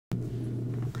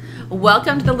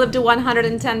Welcome to the Live to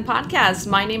 110 podcast.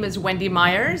 My name is Wendy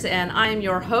Myers and I am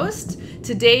your host.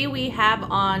 Today we have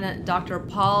on Dr.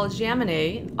 Paul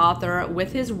Jaminet, author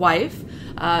with his wife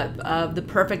of The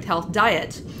Perfect Health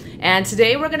Diet. And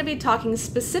today we're going to be talking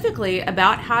specifically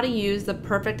about how to use the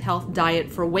Perfect Health Diet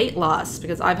for weight loss,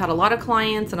 because I've had a lot of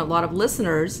clients and a lot of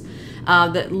listeners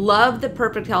that love the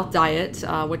Perfect Health Diet,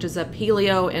 which is a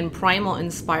paleo and primal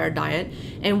inspired diet,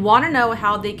 and want to know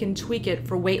how they can tweak it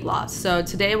for weight loss. So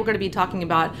today we're going to be talking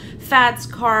about fats,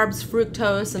 carbs,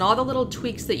 fructose, and all the little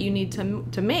tweaks that you need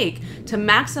to make to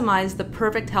maximize the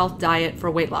Perfect Health Diet for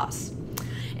weight loss.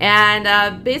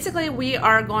 And basically, we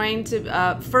are going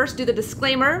to first do the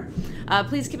disclaimer.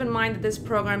 Please keep in mind that this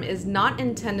program is not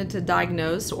intended to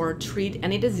diagnose or treat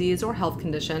any disease or health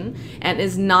condition and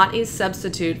is not a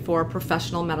substitute for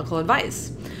professional medical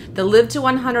advice. The Live to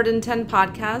 110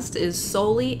 podcast is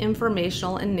solely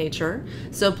informational in nature,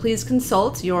 so please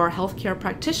consult your healthcare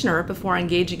practitioner before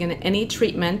engaging in any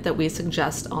treatment that we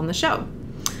suggest on the show.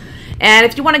 And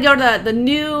if you want to go to the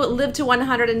new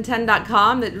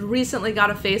live110.com that recently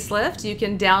got a facelift, you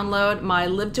can download my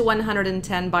Live to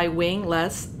 110 by Weighing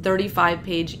Less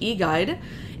 35-page e-guide.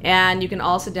 And you can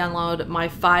also download my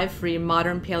 5 free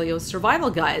modern paleo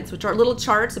survival guides, which are little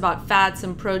charts about fats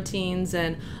and proteins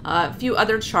and a few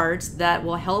other charts that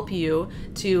will help you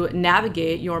to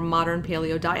navigate your modern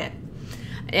paleo diet.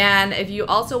 And if you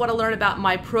also want to learn about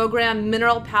my program,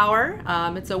 Mineral Power,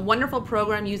 it's a wonderful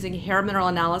program using hair mineral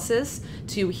analysis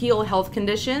to heal health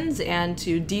conditions and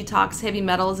to detox heavy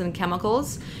metals and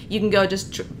chemicals. You can go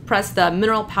just press the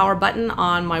Mineral Power button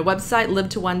on my website,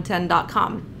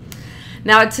 live110.com.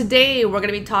 Now today we're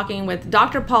going to be talking with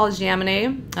Dr. Paul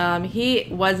Jaminet. He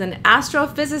was an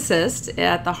astrophysicist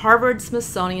at the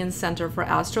Harvard-Smithsonian Center for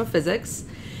Astrophysics,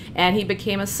 and he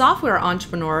became a software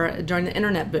entrepreneur during the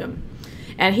internet boom.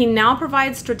 And he now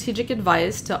provides strategic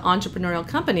advice to entrepreneurial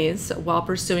companies while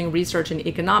pursuing research in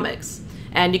economics.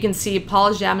 And you can see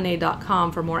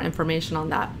pauljaminet.com for more information on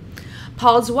that.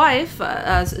 Paul's wife,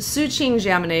 Suching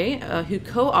Jaminet, who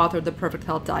co-authored The Perfect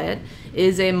Health Diet,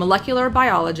 is a molecular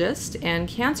biologist and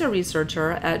cancer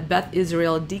researcher at Beth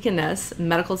Israel Deaconess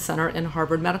Medical Center in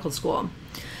Harvard Medical School.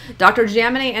 Dr.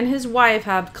 Jaminet and his wife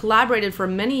have collaborated for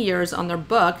many years on their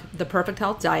book, The Perfect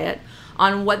Health Diet,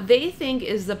 on what they think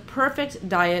is the perfect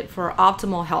diet for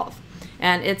optimal health.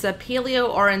 And it's a paleo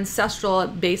or ancestral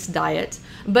based diet,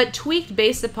 but tweaked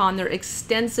based upon their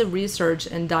extensive research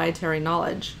and dietary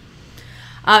knowledge.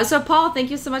 So Paul,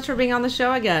 thank you so much for being on the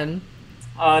show again.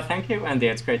 Thank you, Wendy.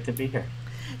 It's great to be here.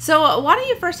 So why don't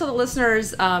you first tell the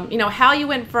listeners, how you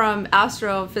went from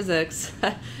astrophysics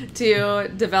to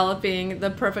developing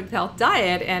the Perfect Health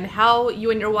Diet and how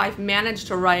you and your wife managed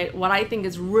to write what I think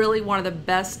is really one of the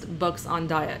best books on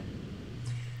diet.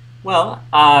 Well,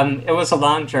 it was a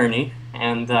long journey,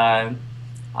 and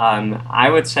I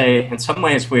would say in some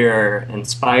ways we were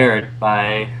inspired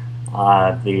by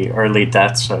the early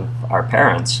deaths of our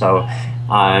parents. So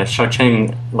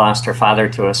Shoching lost her father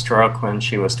to a stroke when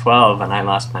she was 12, and I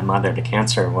lost my mother to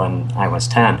cancer when I was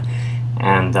 10.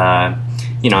 And,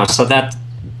 so that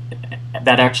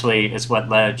actually is what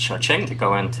led Shoching to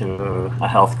go into a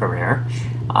health career.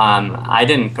 I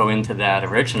didn't go into that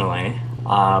originally,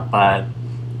 but,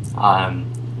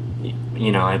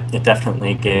 it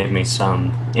definitely gave me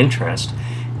some interest.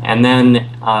 And then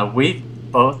we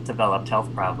both developed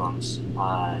health problems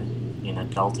in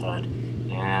adulthood,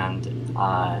 and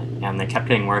they kept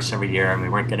getting worse every year, and we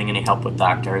weren't getting any help with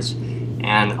doctors.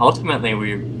 And ultimately,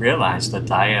 we realized that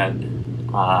diet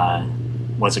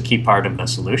was a key part of the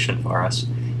solution for us,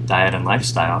 diet and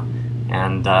lifestyle.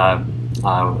 And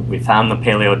we found the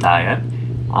paleo diet,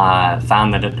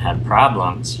 found that it had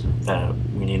problems that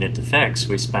we needed to fix.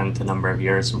 We spent a number of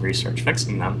years of research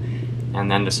fixing them, and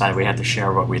then decided we had to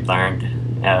share what we'd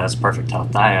learned as Perfect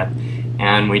Health Diet.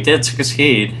 And we did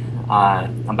succeed.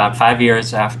 About 5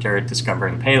 years after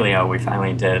discovering paleo, we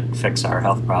finally did fix our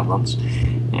health problems.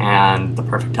 And the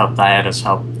Perfect Health Diet has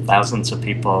helped thousands of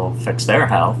people fix their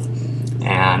health.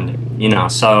 And,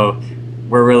 so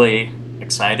we're really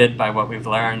excited by what we've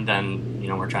learned, and,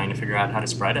 we're trying to figure out how to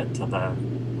spread it to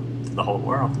the whole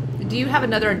world. Do you have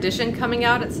another edition coming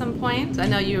out at some point? I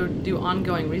know you do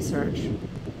ongoing research.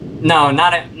 No,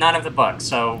 not of the book.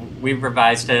 So we've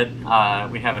revised it.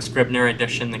 We have a Scribner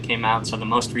edition that came out. So the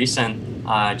most recent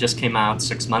just came out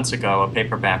 6 months ago, a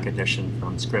paperback edition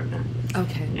from Scribner.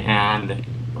 Okay. And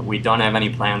we don't have any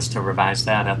plans to revise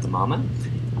that at the moment.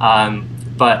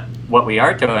 But what we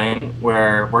are doing,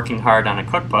 we're working hard on a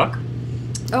cookbook.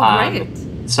 Oh, great.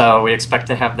 So we expect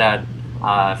to have that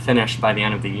finished by the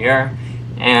end of the year.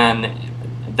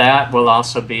 And that will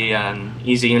also be an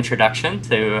easy introduction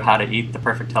to how to eat the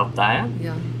perfect health diet.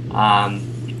 Yeah.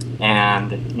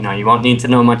 And you won't need to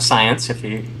know much science. If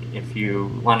you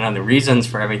want to know the reasons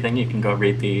for everything, you can go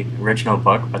read the original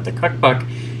book. But the cookbook,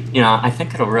 I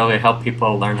think it'll really help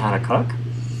people learn how to cook,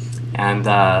 and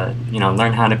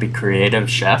learn how to be creative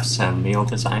chefs and meal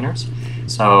designers.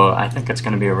 So I think it's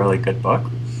going to be a really good book.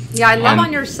 Yeah, I love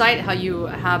on your site how you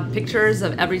have pictures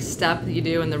of every step that you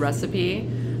do in the recipe.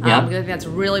 I think that's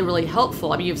really, really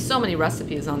helpful. I mean, you have so many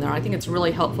recipes on there. I think it's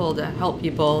really helpful to help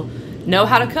people know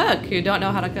how to cook who don't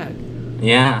know how to cook.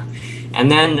 Yeah.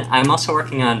 And then I'm also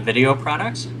working on video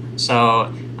products.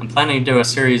 So I'm planning to do a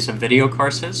series of video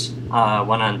courses,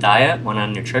 one on diet, one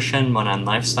on nutrition, one on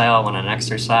lifestyle, one on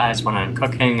exercise, one on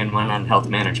cooking, and one on health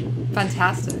management.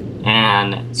 Fantastic.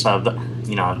 And so,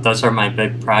 those are my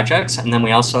big projects. And then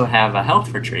we also have a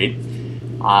health retreat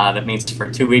that meets for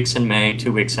 2 weeks in May,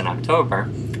 2 weeks in October,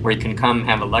 where you can come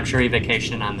have a luxury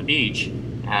vacation on the beach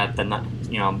at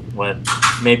what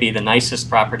may be the nicest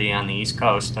property on the East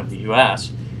Coast of the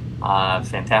U.S.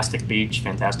 Fantastic beach,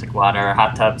 fantastic water,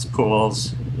 hot tubs,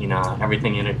 pools,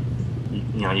 everything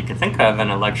you can think of in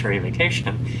a luxury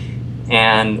vacation.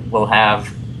 And we'll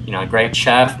have a great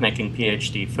chef making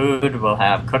PhD food. We'll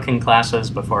have cooking classes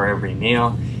before every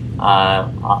meal.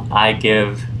 I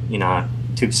give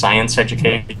 2 science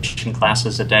education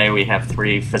classes a day. We have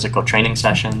 3 physical training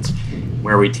sessions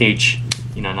where we teach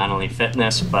not only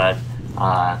fitness but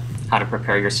how to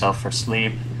prepare yourself for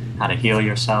sleep, how to heal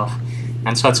yourself.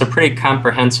 And so it's a pretty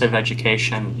comprehensive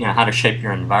education, how to shape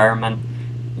your environment,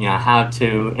 how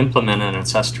to implement an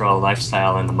ancestral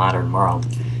lifestyle in the modern world.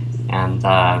 And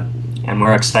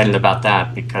we're excited about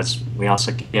that because we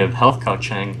also give health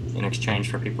coaching in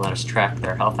exchange for people that track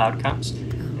their health outcomes.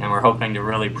 And we're hoping to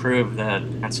really prove that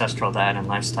ancestral diet and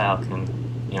lifestyle can,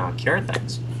 cure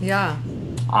things. Yeah.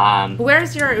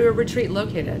 Where's your retreat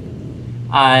located?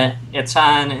 It's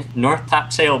on North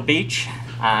Topsail Beach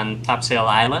on Topsail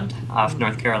Island off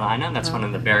North Carolina. That's one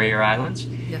of the barrier islands.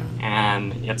 Yeah.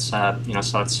 And it's,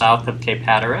 so it's south of Cape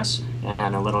Hatteras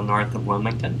and a little north of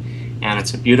Wilmington. And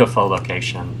it's a beautiful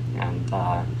location. And,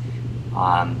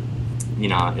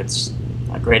 it's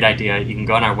a great idea. You can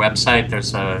go on our website.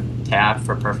 There's a tab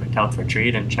for Perfect Health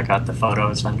Retreat and check out the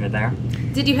photos under there.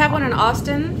 Did you have one in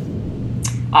Austin?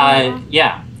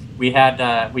 Yeah. We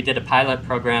did a pilot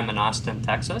program in Austin,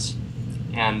 Texas,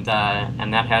 and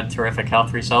that had terrific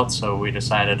health results. So we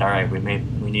decided, all right, we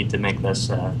need to make this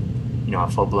a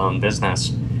full-blown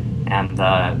business, and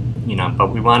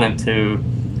but we wanted to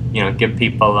give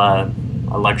people a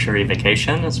luxury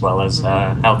vacation as well as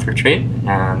a health retreat,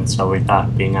 and so we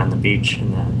thought being on the beach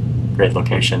in a great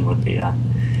location would be a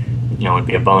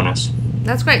bonus.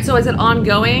 That's great. So is it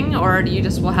ongoing, or do you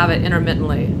just will have it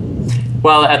intermittently?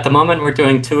 Well, at the moment we're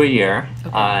doing 2 a year,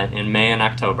 in May and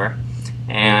October,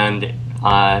 and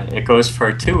it goes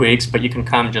for 2 weeks, but you can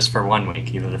come just for 1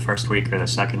 week, either the first week or the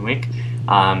second week.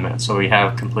 So we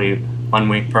have complete 1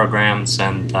 week programs,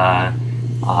 and not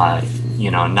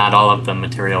all of the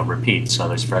material repeats. So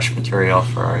there's fresh material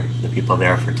for the people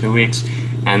there for 2 weeks,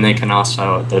 and they can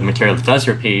also, the material that does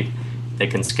repeat, they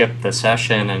can skip the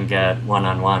session and get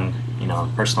one-on-one,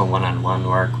 personal one-on-one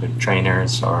work with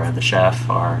trainers or the chef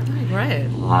or. Right.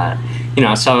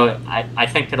 So I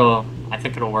think it'll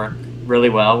work really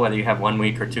well whether you have 1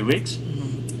 week or 2 weeks.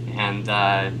 And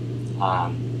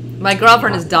my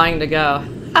girlfriend is dying to go.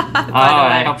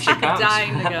 I hope she comes.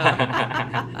 Dying to go.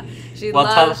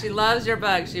 She loves your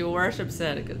book. She worships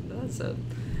it.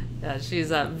 She's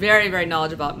very, very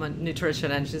knowledgeable about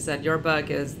nutrition, and she said your book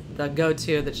is the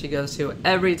go-to that she goes to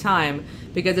every time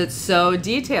because it's so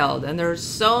detailed, and there's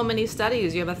so many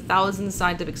studies. You have 1,000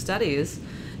 scientific studies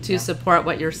to support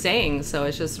what you're saying, so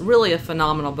it's just really a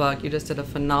phenomenal book. You just did a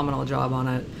phenomenal job on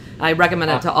it. I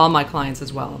recommend it to all my clients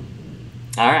as well.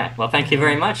 All right. Well, thank you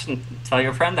very much, and tell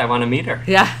your friend I want to meet her.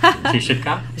 Yeah. She should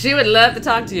come. She would love to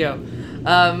talk to you.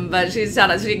 But she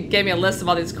gave me a list of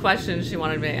all these questions she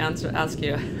wanted me to ask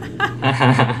you.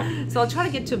 So I'll try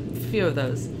to get to a few of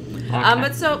those. Okay.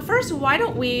 But so first, why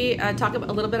don't we talk a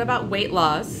little bit about weight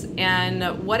loss and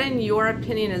what, in your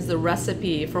opinion, is the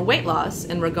recipe for weight loss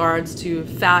in regards to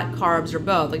fat, carbs, or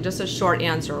both? Like just a short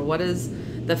answer. What is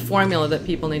the formula that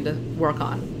people need to work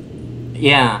on?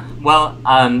 Yeah. Well,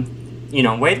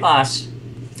 weight loss.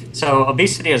 So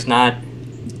obesity is not.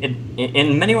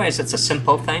 In many ways, it's a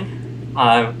simple thing.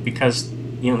 Because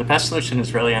the best solution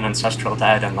is really an ancestral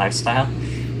diet and lifestyle.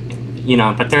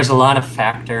 But there's a lot of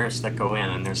factors that go in,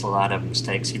 and there's a lot of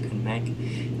mistakes you can make.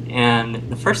 And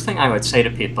the first thing I would say to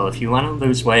people, if you want to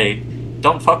lose weight,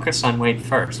 don't focus on weight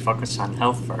first. Focus on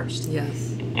health first.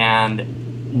 Yes. And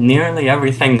nearly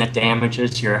everything that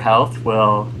damages your health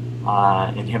will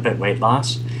inhibit weight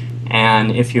loss.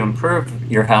 And if you improve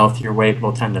your health, your weight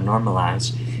will tend to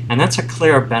normalize. And that's a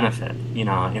clear benefit. You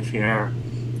know,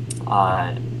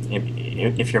 uh,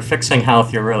 if you're fixing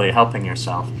health, you're really helping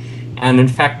yourself. And in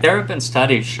fact, there have been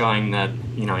studies showing that,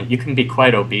 you know, you can be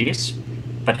quite obese,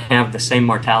 but have the same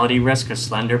mortality risk as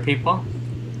slender people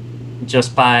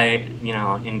just by, you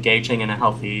know, engaging in a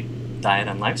healthy diet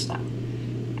and lifestyle.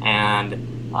 And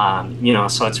you know,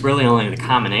 so it's really only the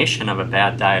combination of a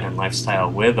bad diet and lifestyle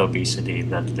with obesity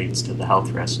that leads to the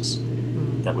health risks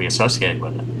that we associate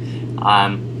with it.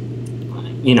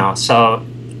 You know, so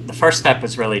the first step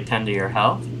is really tend to your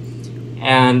health,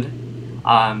 and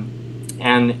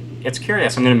it's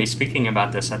curious. I'm going to be speaking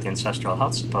about this at the Ancestral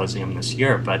Health Symposium this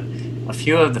year, but a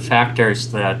few of the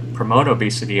factors that promote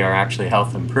obesity are actually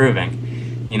health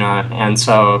improving. You know, and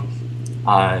so.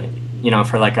 You know,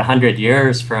 for like 100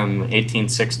 years, from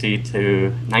 1860 to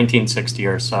 1960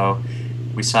 or so,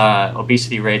 we saw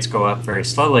obesity rates go up very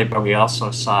slowly, but we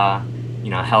also saw, you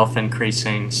know, health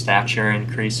increasing, stature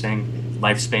increasing,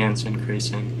 lifespans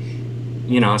increasing.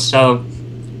 You know, so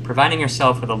providing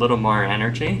yourself with a little more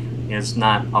energy is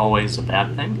not always a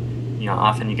bad thing. You know,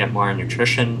 often you get more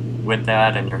nutrition with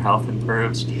that and your health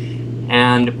improves.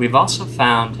 And we've also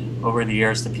found over the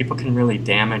years that people can really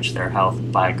damage their health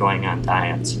by going on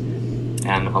diets.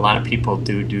 And a lot of people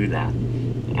do that.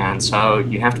 And so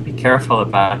you have to be careful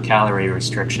about calorie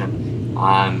restriction.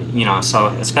 You know, so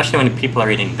especially when people are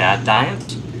eating bad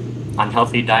diets,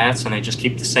 unhealthy diets, and they just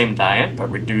keep the same diet but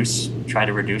try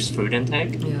to reduce food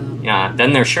intake. Yeah,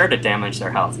 then they're sure to damage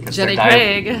their health. Jenny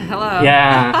Craig, hello.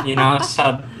 Yeah, you know,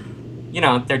 so you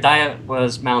know, their diet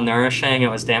was malnourishing, it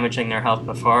was damaging their health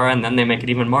before, and then they make it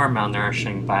even more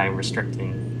malnourishing by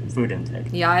restricting food intake.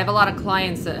 Yeah, I have a lot of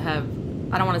clients that have,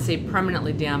 I don't want to say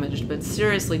permanently damaged, but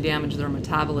seriously damaged their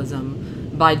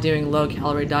metabolism by doing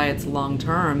low-calorie diets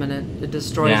long-term, and it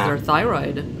destroys their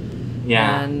thyroid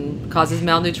and causes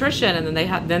malnutrition, and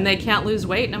then they can't lose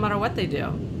weight no matter what they do.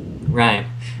 Right.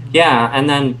 Yeah, and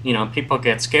then, you know, people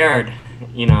get scared.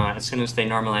 You know, as soon as they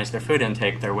normalize their food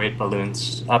intake, their weight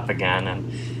balloons up again,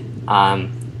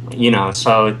 and you know,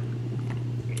 so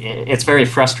it's very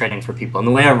frustrating for people. And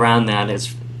the way around that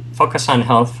is focus on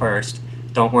health first.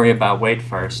 Don't worry about weight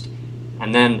first,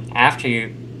 and then after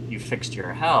you fixed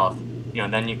your health, you know,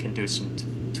 then you can do some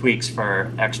tweaks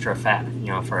for extra fat, you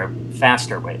know, for a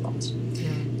faster weight loss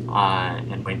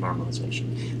and weight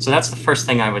normalization. So that's the first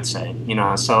thing I would say. You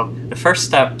know, so the first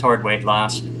step toward weight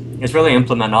loss is really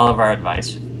implement all of our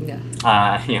advice.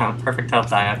 Yeah. You know, perfect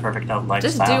health diet, perfect health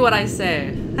lifestyle. Just do what I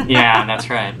say. Yeah, that's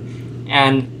right.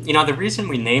 And you know, the reason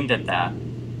we named it that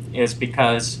is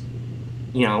because,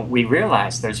 you know, we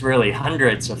realize there's really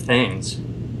hundreds of things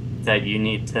that you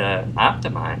need to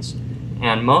optimize.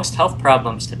 And most health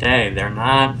problems today, they're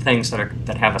not things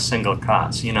that have a single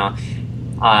cause. You know,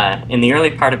 in the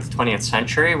early part of the 20th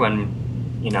century,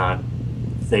 when, you know,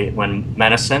 when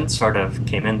medicine sort of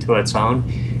came into its own,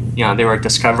 you know, they were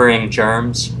discovering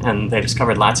germs, and they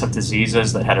discovered lots of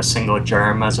diseases that had a single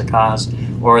germ as a cause,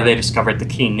 or they discovered the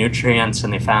key nutrients,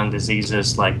 and they found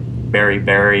diseases like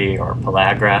beriberi or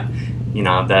pellagra, you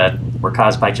know, that were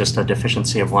caused by just a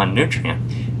deficiency of one nutrient.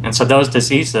 And so those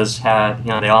diseases had, you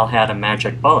know, they all had a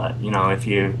magic bullet. You know, if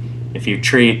you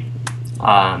treat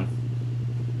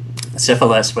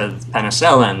syphilis with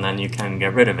penicillin, then you can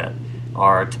get rid of it,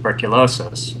 or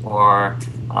tuberculosis, or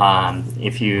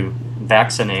if you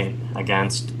vaccinate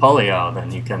against polio,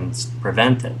 then you can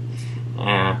prevent it,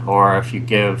 or if you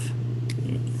give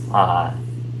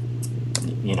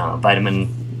you know, vitamin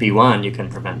B1, you can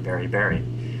prevent beriberi.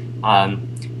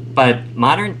 But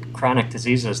modern chronic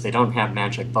diseases, they don't have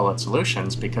magic bullet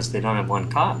solutions because they don't have one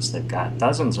cause. They've got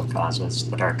dozens of causes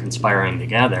that are conspiring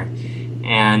together.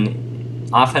 And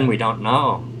often we don't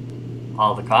know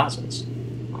all the causes,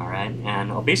 all right?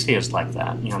 And obesity is like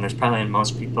that. You know, there's probably in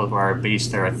most people who are obese,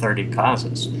 there are 30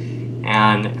 causes.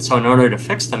 And so in order to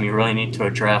fix them, you really need to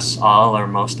address all or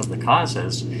most of the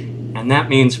causes. And that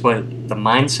means what the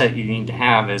mindset you need to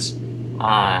have is,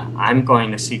 I'm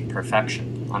going to seek perfection.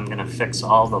 I'm going to fix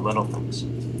all the little things.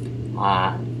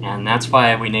 And that's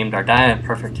why we named our diet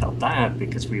Perfect Health Diet,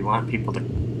 because we want people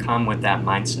to come with that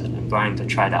mindset. I'm going to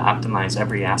try to optimize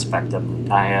every aspect of my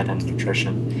diet and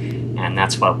nutrition, and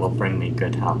that's what will bring me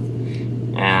good health.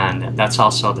 And that's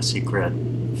also the secret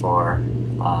for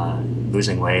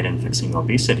losing weight and fixing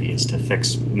obesity, is to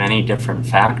fix many different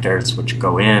factors which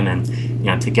go in, and, you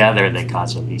know, together they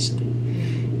cause obesity.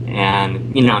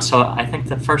 And, you know, so I think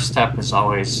the first step is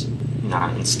always, you know,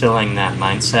 instilling that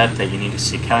mindset that you need to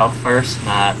seek health first,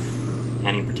 not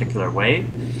any particular weight.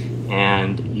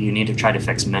 and you need to try to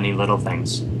fix many little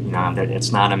things.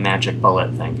 It's not a magic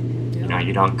bullet thing. Yeah.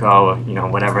 You don't go,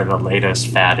 whatever the latest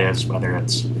fad is, whether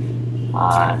it's,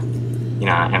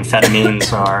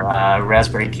 amphetamines or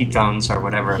raspberry ketones or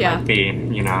whatever it might be.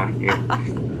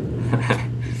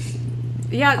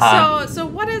 Yeah. So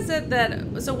what is it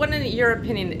what in your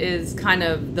opinion is kind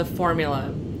of the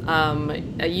formula?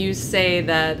 You say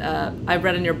that I've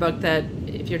read in your book that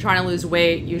if you're trying to lose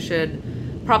weight, you should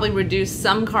probably reduce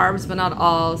some carbs but not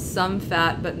all, some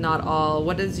fat but not all.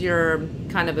 What is your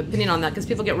kind of opinion on that? Because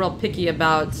people get real picky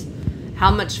about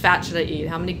how much fat should I eat,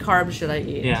 how many carbs should I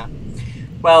eat. Yeah.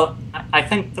 Well, I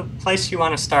think the place you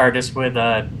want to start is with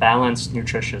a balanced,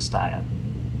 nutritious diet,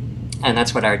 and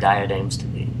that's what our diet aims to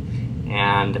be.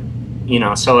 And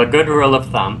so a good rule of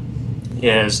thumb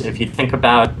is, if you think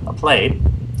about a plate,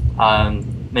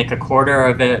 make a quarter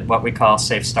of it what we call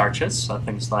safe starches, so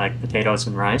things like potatoes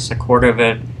and rice, a quarter of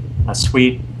it a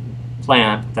sweet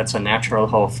plant that's a natural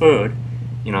whole food,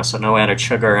 so no added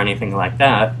sugar or anything like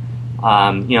that,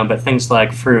 but things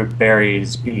like fruit,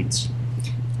 berries, beets,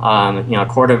 a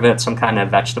quarter of it some kind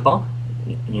of vegetable,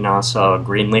 so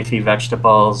green leafy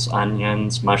vegetables,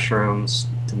 onions, mushrooms,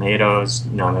 tomatoes,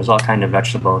 there's all kind of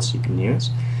vegetables you can use,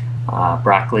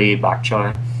 broccoli, bok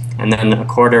choy, and then a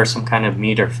quarter some kind of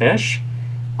meat or fish.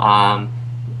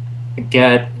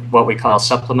 Get what we call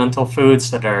supplemental foods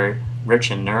that are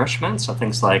rich in nourishment, so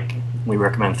things like, we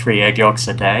recommend 3 egg yolks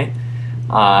a day,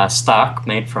 stock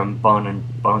made from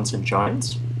bones and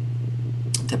joints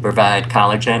to provide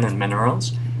collagen and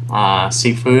minerals,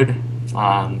 seafood,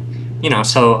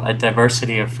 so a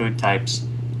diversity of food types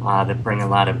that bring a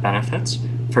lot of benefits.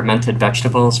 Fermented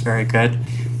vegetables, very good.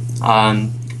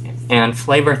 And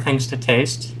flavor things to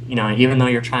taste. Even though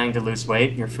you're trying to lose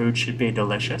weight, your food should be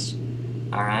delicious.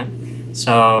 All right.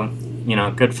 So,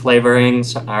 good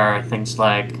flavorings are things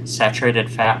like saturated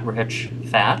fat-rich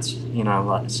fats.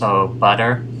 So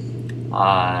butter,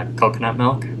 coconut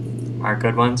milk are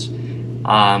good ones.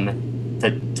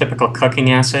 The typical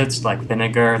cooking acids like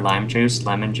vinegar, lime juice,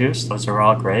 lemon juice, those are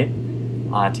all great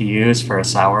to use for a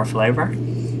sour flavor.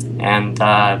 And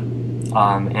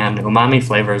umami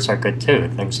flavors are good too.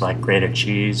 Things like grated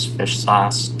cheese, fish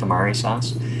sauce, tamari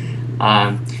sauce.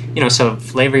 So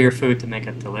flavor your food to make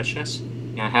it delicious.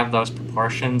 Have those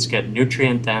proportions. Get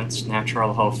nutrient-dense,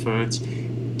 natural whole foods.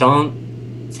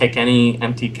 Don't take any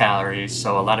empty calories.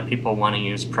 So a lot of people want to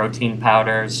use protein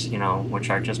powders, which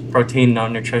are just protein, no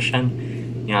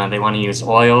nutrition. They want to use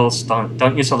oils.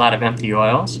 Don't use a lot of empty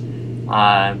oils.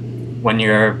 When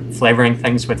you're flavoring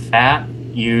things with fat,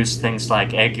 use things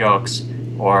like egg yolks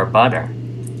or butter.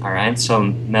 All right, so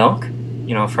milk,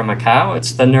 from a cow,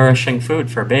 it's the nourishing food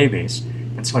for babies,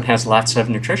 and so it has lots of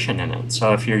nutrition in it.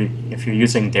 So if you're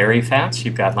using dairy fats,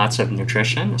 you've got lots of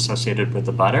nutrition associated with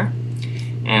the butter,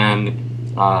 and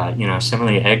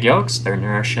similarly egg yolks, they're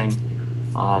nourishing,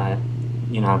 the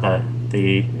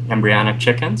embryonic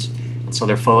chickens, and so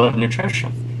they're full of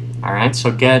nutrition. All right, so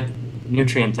get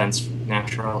nutrient-dense,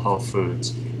 natural whole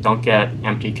foods. Don't get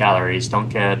empty calories. Don't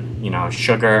get,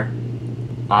 sugar.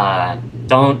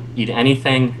 Don't eat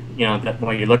anything, that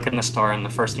when you look in the store and the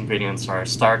first ingredients are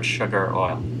starch, sugar,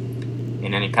 oil,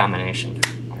 in any combination.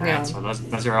 All right, Yeah. so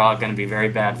those are all going to be very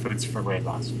bad foods for weight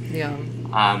loss. Yeah.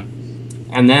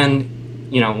 And then,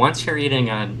 once you're eating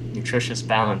a nutritious,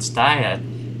 balanced diet,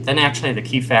 then actually the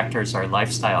key factors are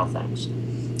lifestyle things.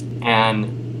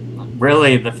 And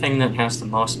really the thing that has the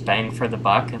most bang for the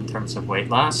buck in terms of weight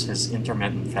loss is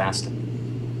intermittent fasting.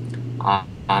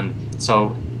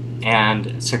 And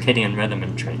circadian rhythm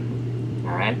and training.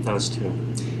 All right, those two.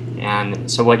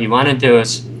 And so what you want to do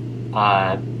is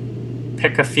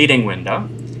pick a feeding window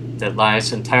that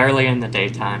lies entirely in the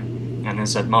daytime and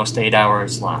is at most 8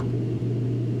 hours long.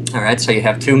 All right, so you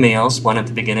have 2 meals, one at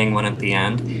the beginning, one at the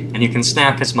end, and you can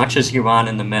snack as much as you want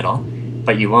in the middle,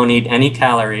 but you won't eat any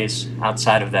calories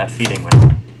outside of that feeding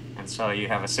window. And so you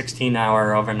have a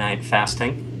 16-hour overnight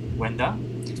fasting window,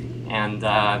 and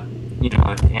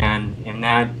and in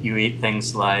that you eat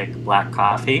things like black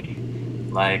coffee,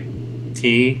 like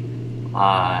tea,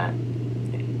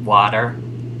 water,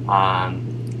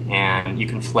 and you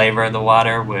can flavor the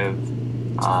water with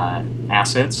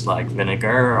acids like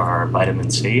vinegar or vitamin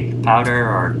C powder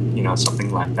or something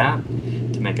like that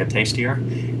to make it tastier.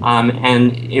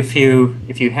 And if you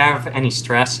have any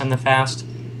stress in the fast,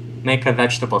 make a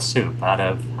vegetable soup out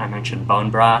of, I mentioned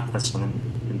bone broth, that's an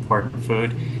important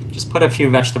food. Just put a few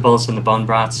vegetables in the bone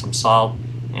broth, some salt,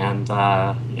 and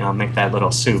make that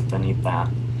little soup and eat that.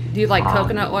 Do you like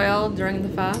coconut oil during the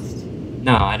fast?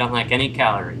 No, I don't like any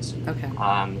calories. Okay.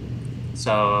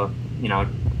 So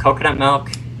coconut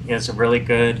milk is a really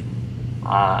good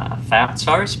fat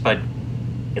source, but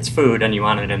it's food, and you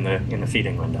want it in the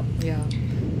feeding window. Yeah.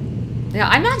 Yeah,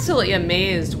 I'm absolutely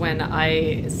amazed when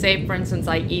I say, for instance,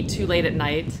 I eat too late at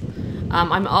night.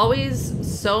 I'm always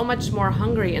so much more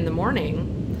hungry in the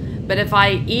morning. But if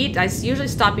I eat, I usually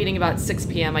stop eating about 6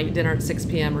 p.m. I eat dinner at 6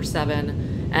 p.m. or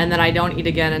 7, and then I don't eat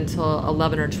again until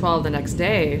 11 or 12 the next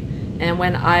day. And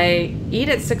when I eat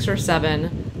at 6 or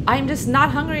 7, I'm just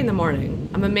not hungry in the morning.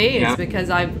 I'm amazed because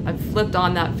I've flipped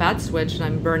on that fat switch and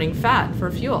I'm burning fat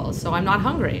for fuel, so I'm not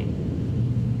hungry.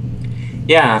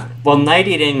 Yeah, well, night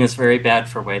eating is very bad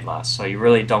for weight loss, so you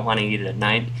really don't want to eat at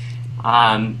night.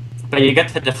 But you get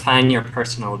to define your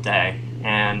personal day,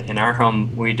 and in our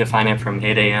home, we define it from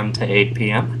 8 a.m. to 8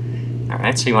 p.m. All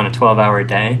right, so you want a 12-hour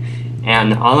day,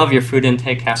 and all of your food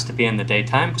intake has to be in the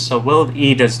daytime, so we'll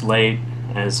eat as late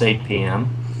as 8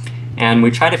 p.m., and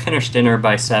we try to finish dinner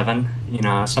by 7. You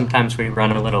know, sometimes we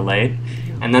run a little late,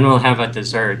 and then we'll have a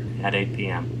dessert at 8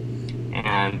 p.m.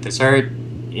 And dessert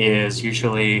is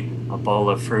usually a bowl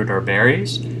of fruit or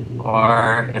berries,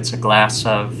 or it's a glass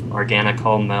of organic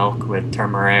whole milk with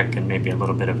turmeric and maybe a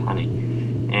little bit of honey.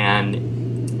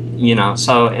 And, you know,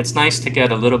 so it's nice to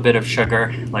get a little bit of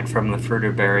sugar, like from the fruit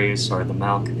or berries or the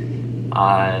milk,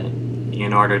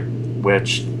 in order,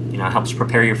 which, you know, helps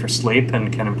prepare you for sleep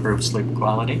and can improve sleep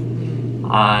quality.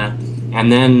 And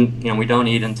then, you know, we don't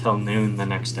eat until noon the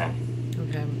next day.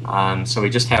 Okay. So we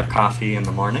just have coffee in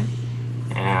the morning,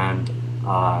 and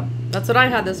that's what I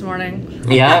had this morning.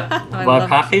 Yeah, well,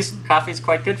 coffee's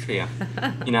quite good for you.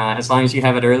 You know, as long as you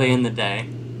have it early in the day,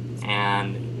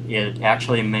 and it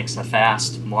actually makes a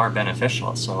fast more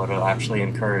beneficial, so it'll actually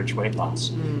encourage weight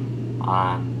loss.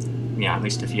 Yeah, at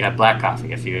least if you have black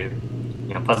coffee. If you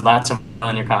put lots of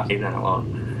on your coffee, then it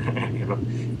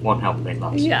won't help weight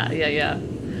loss. Yeah.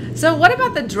 So what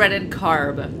about the dreaded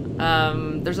carb?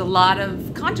 There's a lot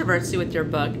of controversy with your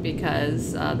book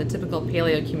because the typical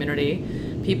paleo community,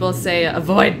 people say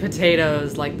avoid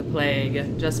potatoes like the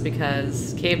plague just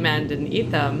because cavemen didn't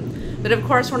eat them. But of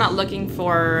course, we're not looking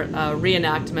for a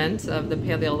reenactment of the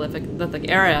Paleolithic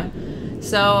era.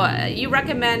 So you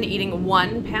recommend eating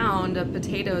 1 pound of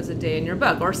potatoes a day in your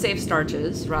book, or safe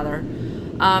starches rather.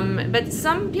 But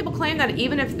some people claim that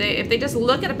even if they just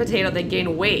look at a potato, they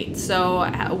gain weight. So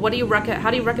how do you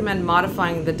recommend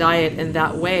modifying the diet in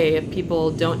that way if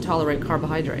people don't tolerate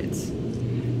carbohydrates?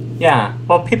 Yeah,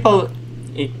 well, people,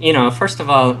 you know, first of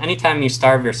all, anytime you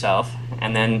starve yourself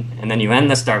and then you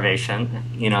end the starvation,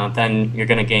 you know, then you're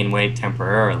going to gain weight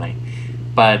temporarily.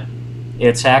 But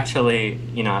it's actually,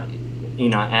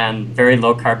 and very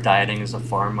low carb dieting is a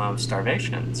form of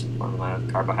starvation. It's a form of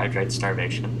carbohydrate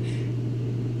starvation.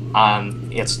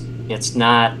 It's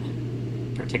not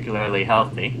particularly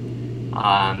healthy.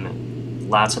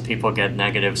 Lots of people get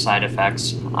negative side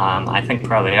effects. I think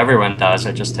probably everyone does.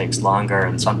 It just takes longer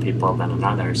in some people than in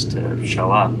others to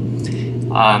show up.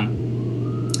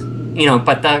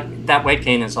 But that weight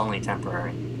gain is only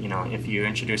temporary. You know, if you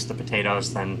introduce the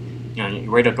potatoes, then your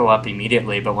weight will go up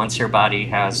immediately. But once your body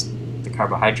has the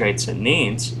carbohydrates it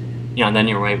needs, then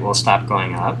your weight will stop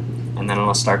going up, and then it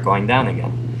will start going down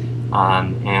again.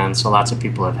 And so lots of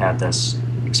people have had this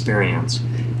experience.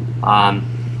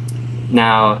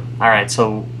 Now, all right,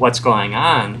 so what's going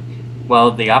on?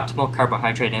 Well, the optimal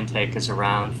carbohydrate intake is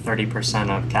around 30%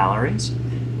 of calories.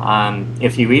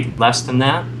 If you eat less than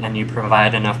that and you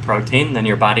provide enough protein, then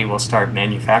your body will start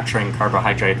manufacturing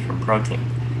carbohydrate from protein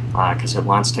because it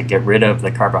wants to get rid of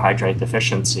the carbohydrate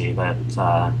deficiency, that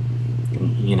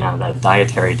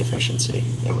dietary deficiency.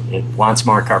 It wants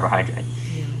more carbohydrate.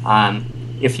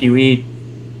 If you eat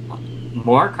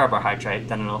more carbohydrate,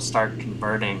 then it'll start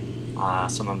converting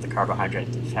some of the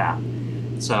carbohydrate to fat.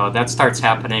 So that starts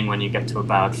happening when you get to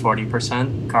about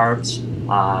 40% carbs,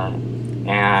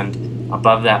 and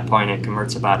above that point it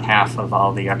converts about half of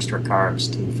all the extra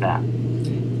carbs to fat.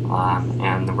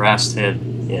 And the rest, it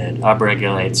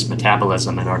upregulates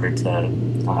metabolism in order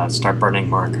to start burning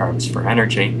more carbs for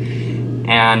energy.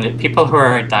 And people who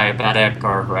are diabetic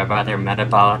or who have other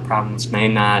metabolic problems may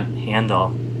not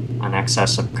handle an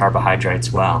excess of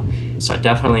carbohydrates well. So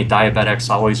definitely diabetics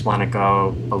always want to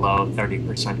go below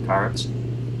 30% carbs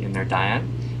in their diet.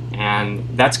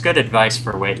 And that's good advice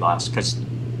for weight loss because,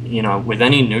 with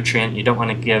any nutrient, you don't want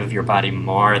to give your body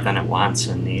more than it wants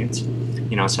and needs.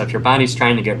 So if your body's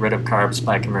trying to get rid of carbs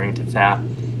by converting to fat,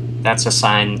 that's a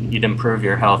sign you'd improve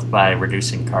your health by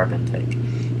reducing carb intake.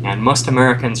 And most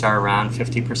Americans are around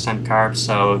 50% carbs,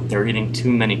 so they're eating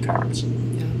too many carbs.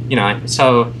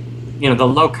 So the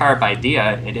low carb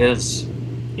idea, it is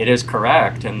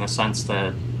correct in the sense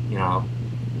that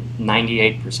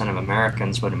 98% of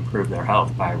Americans would improve their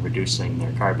health by reducing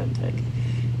their carb intake.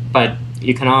 But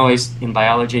you can always, in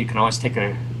biology, you can always take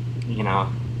you know,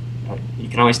 you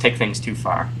can always take things too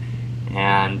far.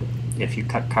 And if you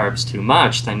cut carbs too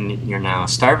much, then you're now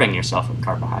starving yourself of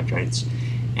carbohydrates.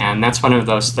 And that's one of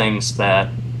those things that,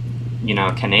 you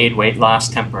know, can aid weight loss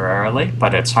temporarily,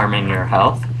 but it's harming your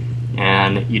health.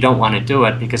 And you don't want to do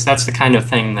it because that's the kind of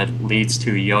thing that leads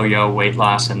to yo-yo weight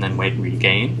loss and then weight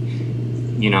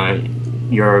regain. You know,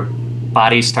 your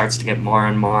body starts to get more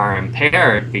and more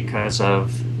impaired because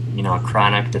of, you know,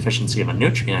 chronic deficiency of a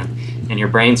nutrient, and your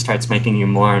brain starts making you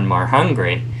more and more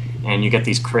hungry, and you get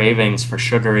these cravings for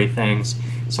sugary things.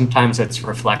 Sometimes it's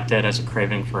reflected as a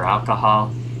craving for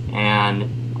alcohol, and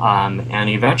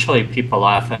eventually people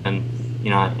often, you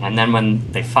know, and then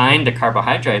when they find a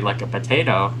carbohydrate like a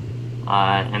potato,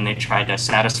 and they try to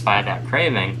satisfy that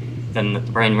craving, then the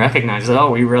brain recognizes, oh,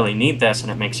 we really need this,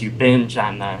 and it makes you binge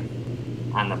on the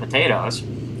potatoes,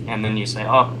 and then you say,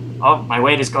 oh, my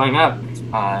weight is going up,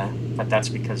 but that's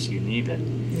because you need it.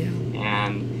 Yeah.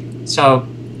 And so,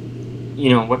 you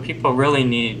know, what people really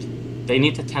need, they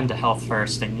need to tend to health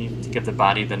first. They need to give the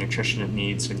body the nutrition it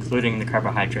needs, including the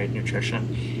carbohydrate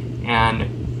nutrition.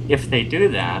 And if they do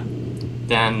that,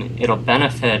 then it'll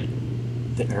benefit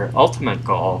their ultimate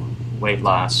goal, weight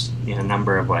loss, in a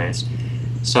number of ways.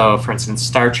 So, for instance,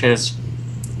 starches,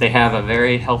 they have a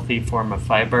very healthy form of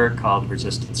fiber called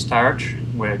resistant starch,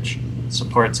 which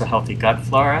supports a healthy gut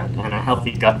flora, and a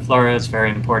healthy gut flora is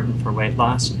very important for weight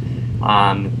loss.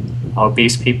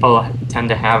 Obese people tend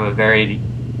to have a very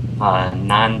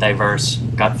non-diverse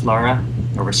gut flora,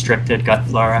 a restricted gut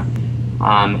flora,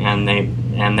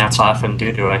 and that's often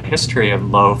due to a history of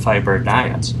low fiber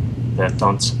diets that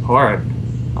don't support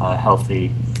a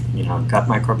healthy, you know, gut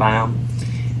microbiome.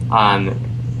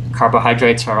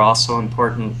 Carbohydrates are also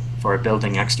important for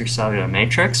building extracellular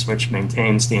matrix, which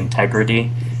maintains the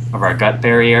integrity of our gut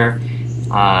barrier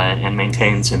and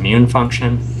maintains immune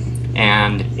function.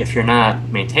 And if you're not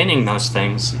maintaining those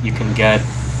things, you can get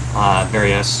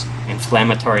various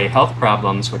inflammatory health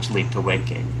problems which lead to weight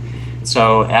gain.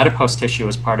 So adipose tissue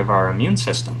is part of our immune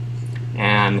system,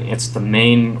 and it's the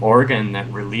main organ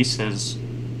that releases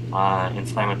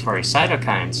inflammatory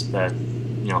cytokines that,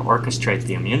 you know, orchestrate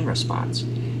the immune response.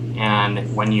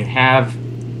 And when you have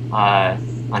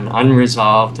an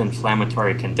unresolved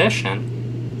inflammatory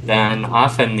condition, then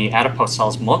often the adipose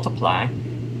cells multiply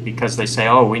because they say,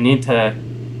 oh, we need to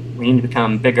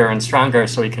become bigger and stronger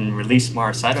so we can release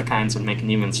more cytokines and make an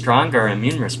even stronger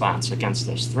immune response against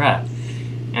this threat.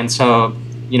 And so,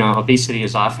 you know, obesity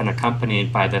is often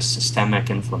accompanied by this systemic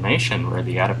inflammation where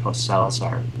the adipose cells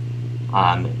are,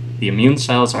 the immune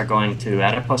cells are going to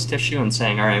adipose tissue and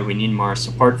saying, all right, we need more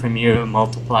support from you,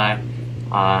 multiply,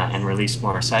 and release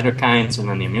more cytokines, and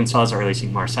then the immune cells are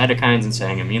releasing more cytokines and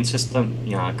saying, immune system,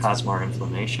 you know, cause more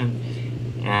inflammation.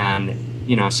 And,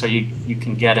 you know, so you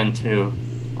can get into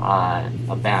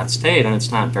a bad state, and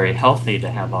it's not very healthy to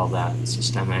have all that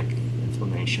systemic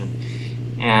inflammation.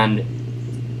 And,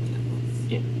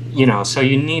 you know, so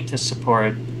you need to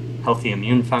support healthy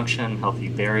immune function, healthy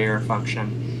barrier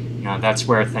function. You know, that's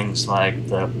where things like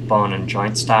the bone and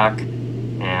joint stock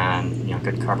and, you know,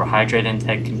 good carbohydrate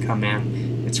intake can come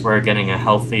in. It's where getting a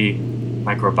healthy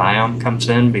microbiome comes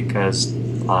in, because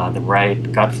the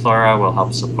right gut flora will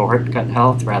help support gut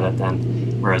health rather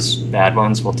than, whereas bad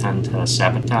ones will tend to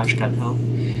sabotage gut health.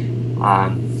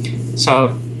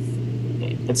 So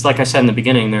it's like I said in the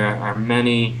beginning, there are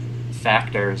many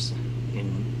factors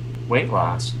in weight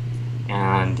loss,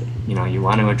 and, you know, you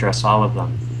want to address all of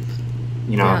them.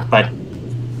 You know, yeah. But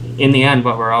in the end,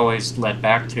 what we're always led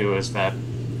back to is that,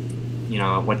 you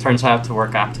know, what turns out to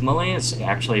work optimally is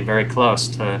actually very close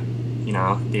to, you know,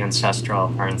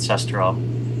 our ancestral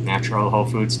natural whole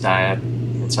foods diet,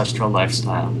 ancestral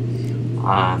lifestyle.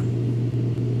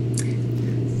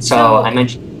 So I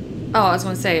mentioned. Oh, I was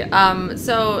going to say,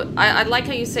 so I like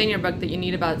how you say in your book that you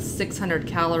need about 600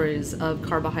 calories of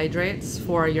carbohydrates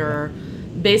for your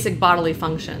basic bodily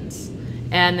functions.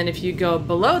 And then if you go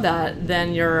below that,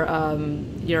 then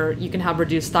you can have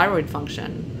reduced thyroid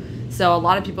function. So a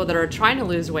lot of people that are trying to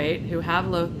lose weight who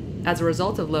have as a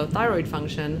result of low thyroid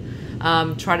function,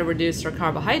 try to reduce their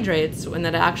carbohydrates, and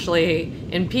that actually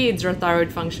impedes their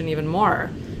thyroid function even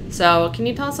more. So can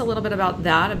you tell us a little bit about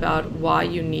that, about why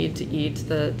you need to eat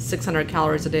the 600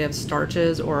 calories a day of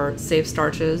starches or safe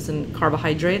starches and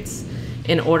carbohydrates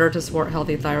in order to support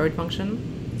healthy thyroid function?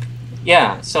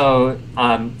 Yeah, so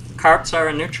carbs are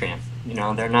a nutrient. You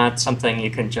know, they're not something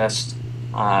you can just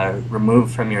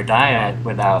remove from your diet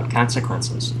without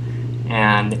consequences.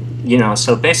 And, you know,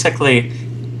 so basically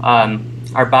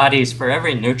our bodies, for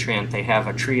every nutrient, they have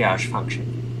a triage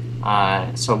function.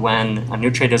 So when a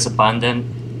nutrient is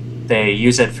abundant, they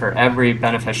use it for every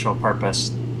beneficial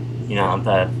purpose,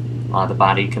 that the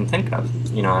body can think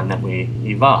of, and that we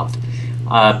evolved.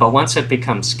 But once it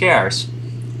becomes scarce,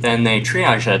 then they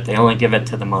triage it. They only give it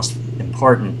to the most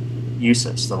important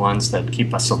uses, the ones that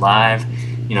keep us alive,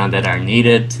 that are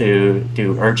needed to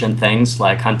do urgent things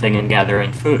like hunting and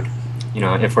gathering food.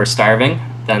 If we're starving,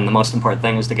 then the most important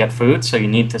thing is to get food. So you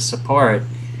need to support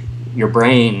your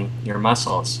brain, your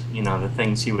muscles, the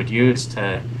things you would use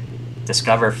to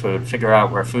discover food, figure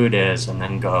out where food is, and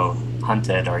then go hunt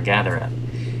it or gather it.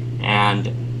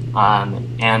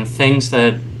 And things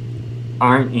that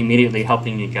aren't immediately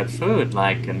helping you get food,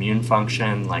 like immune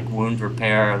function, like wound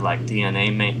repair, like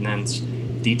DNA maintenance,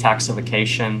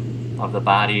 detoxification of the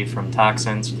body from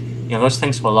toxins, those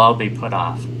things will all be put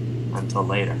off until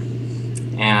later.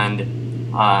 And,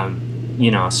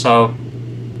 so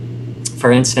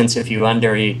for instance, if you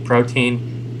undereat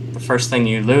protein, the first thing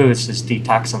you lose is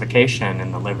detoxification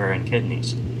in the liver and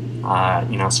kidneys.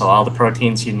 So all the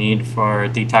proteins you need for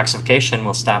detoxification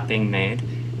will stop being made.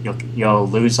 You'll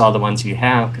lose all the ones you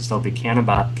have because they'll be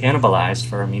cannibalized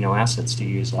for amino acids to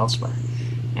use elsewhere.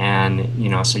 And,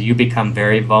 so you become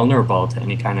very vulnerable to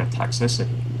any kind of toxicity.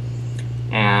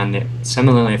 And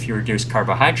similarly, if you reduce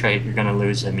carbohydrate, you're going to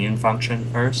lose immune function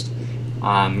first.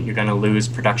 You're going to lose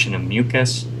production of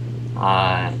mucus,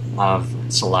 of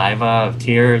saliva, of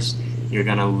tears. You're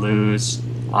going to lose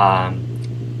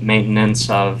maintenance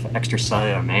of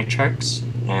extracellular matrix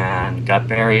and gut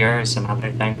barriers and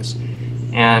other things.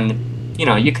 And,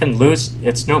 you can lose,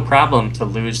 it's no problem to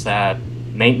lose that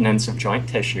maintenance of joint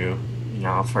tissue,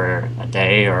 for a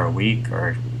day or a week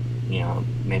or,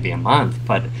 maybe a month.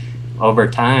 But over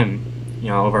time,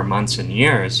 over months and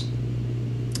years,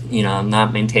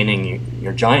 not maintaining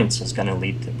your joints is going to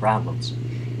lead to problems.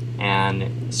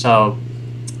 And so,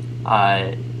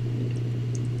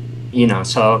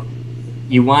 so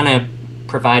you want to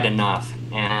provide enough.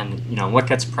 And, what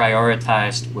gets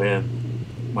prioritized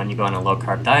when you go on a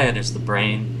low-carb diet is the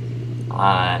brain.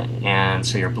 And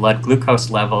so your blood glucose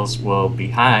levels will be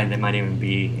high. They might even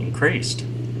be increased,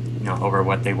 over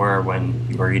what they were when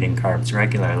you were eating carbs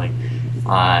regularly.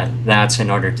 That's in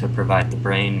order to provide the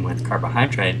brain with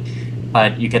carbohydrate.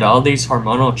 But you get all these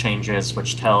hormonal changes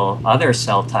which tell other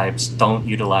cell types don't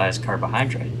utilize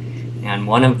carbohydrate. And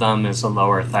one of them is the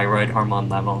lower thyroid hormone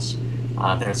levels.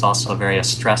 There's also various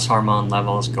stress hormone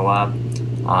levels go up.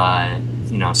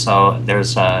 So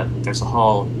there's a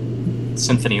whole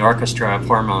symphony orchestra of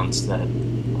hormones that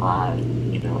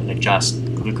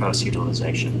adjust glucose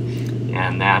utilization,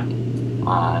 and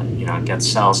that gets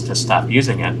cells to stop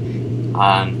using it.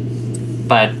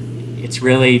 But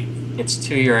it's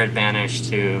to your advantage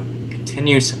to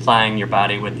continue supplying your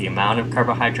body with the amount of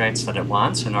carbohydrates that it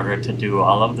wants in order to do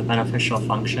all of the beneficial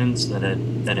functions that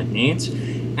it needs,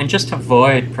 and just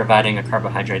avoid providing a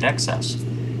carbohydrate excess.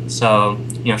 So,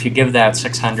 if you give that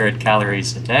 600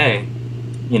 calories a day,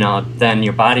 then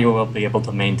your body will be able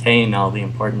to maintain all the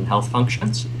important health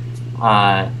functions,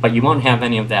 but you won't have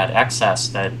any of that excess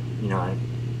that,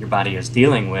 your body is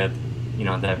dealing with,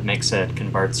 that makes it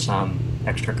convert some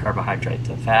extra carbohydrate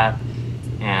to fat.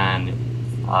 And,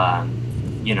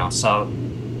 so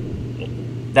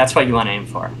that's what you want to aim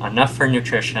for. Enough for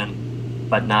nutrition,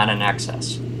 but not an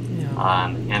excess. Yeah.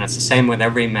 And it's the same with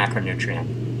every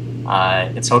macronutrient.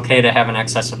 It's okay to have an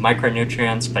excess of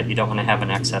micronutrients, but you don't want to have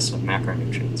an excess of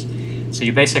macronutrients. So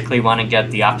you basically want to get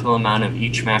the optimal amount of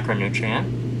each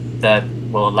macronutrient that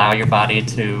will allow your body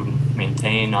to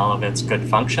maintain all of its good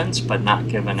functions, but not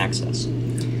give an excess.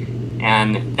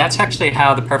 And that's actually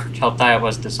how the Perfect Health Diet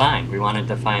was designed. We wanted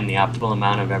to find the optimal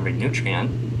amount of every nutrient,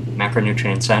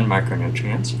 macronutrients and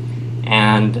micronutrients.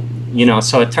 And,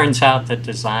 so it turns out that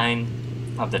design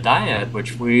of the diet,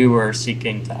 which we were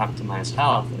seeking to optimize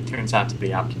health, it turns out to be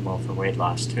optimal for weight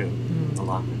loss too, in the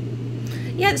long run.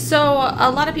 Yeah, so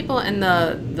a lot of people in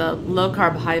the low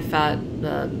carb, high fat,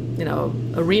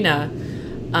 arena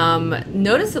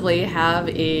noticeably have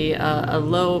a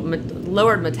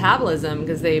lowered metabolism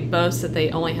because they boast that they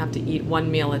only have to eat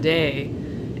one meal a day,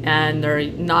 and they're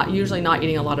usually not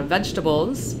eating a lot of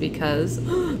vegetables because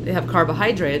they have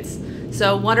carbohydrates.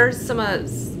 So what is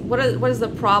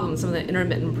the problem, some of the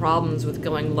intermittent problems with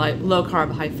going low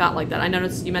carb, high fat like that? I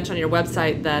noticed you mentioned on your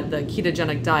website that the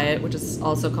ketogenic diet, which is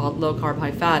also called low carb,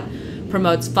 high fat,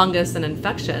 promotes fungus and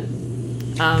infection.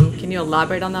 Can you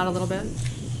elaborate on that a little bit?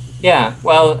 Yeah,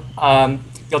 well,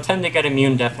 you'll tend to get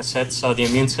immune deficits, so the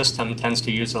immune system tends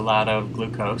to use a lot of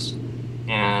glucose.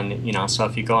 And, so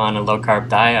if you go on a low carb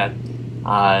diet,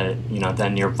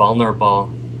 then you're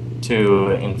vulnerable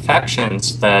to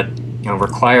infections that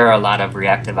require a lot of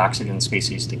reactive oxygen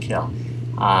species to kill.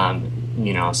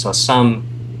 So some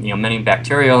many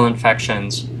bacterial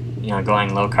infections,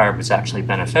 going low carb is actually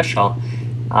beneficial.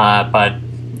 But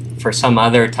for some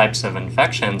other types of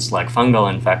infections, like fungal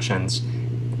infections,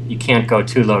 you can't go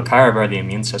too low carb or the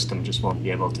immune system just won't be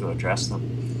able to address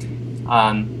them.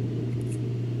 I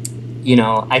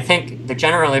think the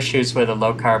general issues with a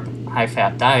low carb, high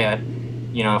fat diet,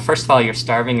 first of all, you're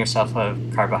starving yourself of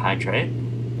carbohydrate.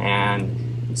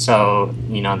 And so,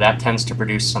 that tends to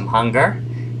produce some hunger,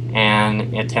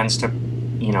 and it tends to,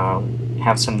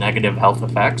 have some negative health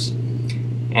effects.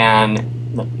 And,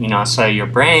 so your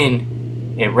brain,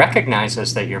 it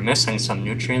recognizes that you're missing some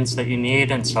nutrients that you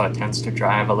need, and so it tends to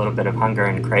drive a little bit of hunger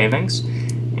and cravings.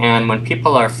 And when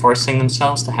people are forcing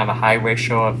themselves to have a high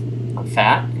ratio of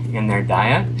fat in their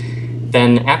diet,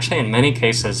 then actually in many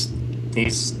cases,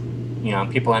 these,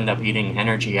 people end up eating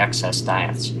energy excess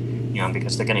diets,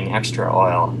 because they're getting extra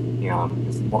oil,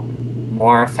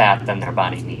 more fat than their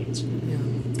body needs.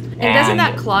 And doesn't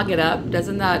that clog it up?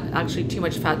 Doesn't that actually too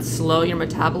much fat slow your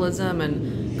metabolism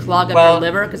and clog up your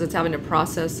liver because it's having to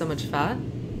process so much fat?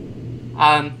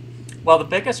 Well, the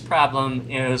biggest problem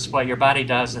is what your body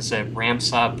does is it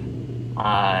ramps up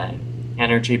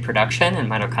energy production in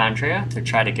mitochondria to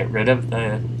try to get rid of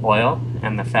the oil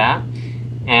and the fat.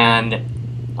 And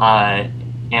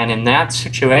in that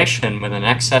situation, with an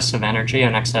excess of energy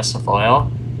and excess of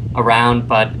oil around,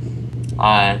 but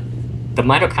the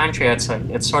mitochondria,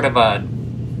 it's sort of a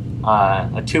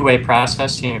two-way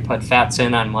process. You put fats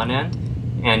in on one end,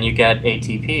 and you get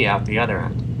ATP out the other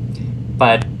end.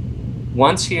 But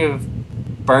once you've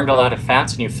burned a lot of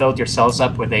fats and you've filled your cells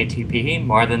up with ATP,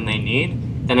 more than they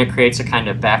need, then it creates a kind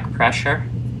of back pressure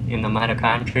in the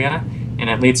mitochondria, and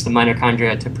it leads the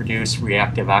mitochondria to produce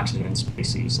reactive oxygen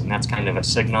species. And that's kind of a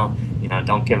signal,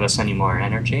 don't give us any more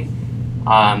energy.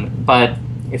 But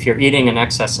if you're eating an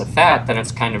excess of fat, then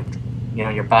it's kind of,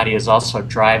 your body is also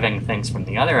driving things from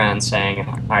the other end, saying,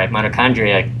 all right,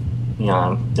 mitochondria,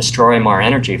 destroy more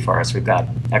energy for us. We've got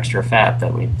extra fat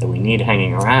that we need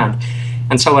hanging around.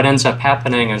 And so what ends up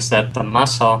happening is that the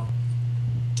muscle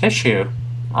tissue,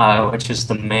 which is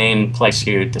the main place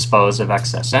you dispose of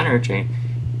excess energy,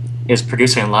 is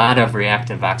producing a lot of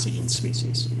reactive oxygen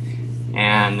species.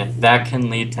 And that can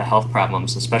lead to health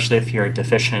problems, especially if you're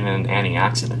deficient in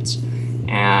antioxidants.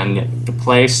 And the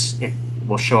place it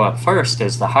will show up first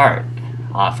is the heart,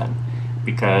 often,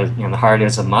 because the heart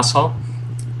is a muscle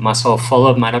full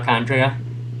of mitochondria,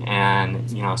 and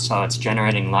so it's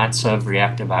generating lots of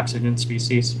reactive oxygen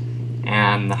species,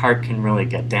 and the heart can really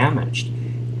get damaged.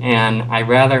 And I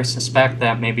rather suspect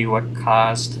that maybe what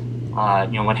caused,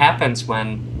 what happens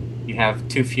when you have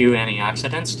too few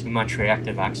antioxidants, too much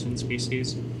reactive oxygen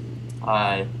species,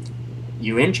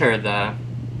 you injure the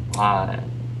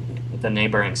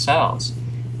neighboring cells.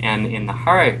 And in the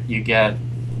heart, you get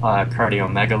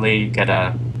cardiomegaly, you get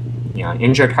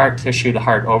injured heart tissue. The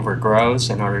heart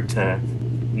overgrows in order to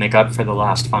make up for the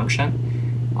lost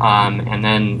function. And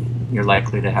then you're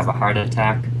likely to have a heart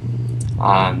attack.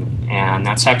 And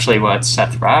that's actually what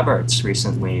Seth Roberts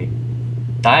recently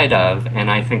died of.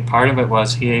 And I think part of it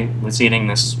was he was eating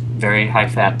this very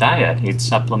high-fat diet. He'd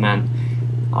supplement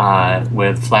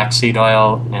with flaxseed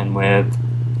oil and with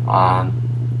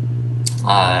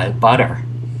butter.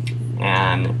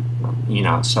 And,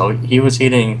 so he was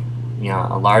eating,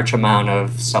 a large amount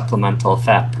of supplemental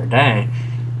fat per day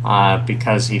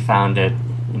because he found it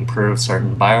improved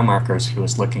certain biomarkers he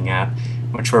was looking at,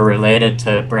 which were related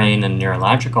to brain and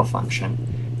neurological function.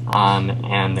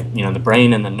 And the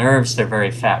brain and the nerves, they're very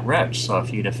fat-rich. So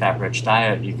if you eat a fat-rich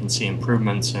diet, you can see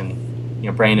improvements in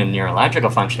your brain and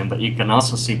neurological function, but you can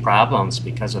also see problems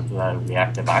because of the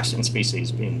reactive oxygen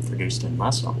species being produced in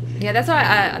muscle. Yeah, that's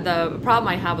why the problem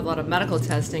I have with a lot of medical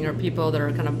testing or people that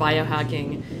are kind of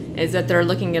biohacking is that they're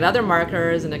looking at other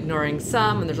markers and ignoring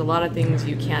some, and there's a lot of things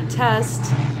you can't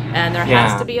test, and there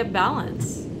has to be a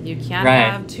balance. You can't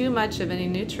have too much of any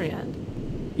nutrient.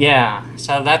 Yeah,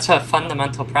 so that's a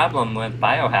fundamental problem with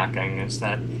biohacking, is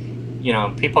that,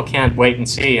 people can't wait and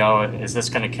see, is this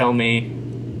going to kill me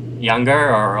younger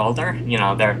or older?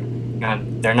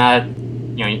 They're not,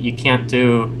 you can't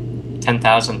do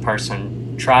 10,000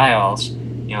 person trials,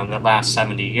 that last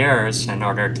 70 years in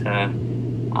order to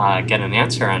get an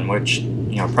answer on which,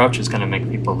 approach is going to make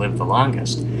people live the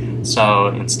longest. So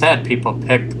instead, people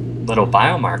pick little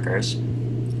biomarkers,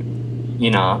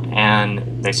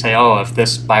 and they say, if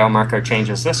this biomarker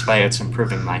changes this way, it's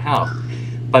improving my health.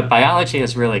 But biology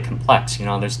is really complex.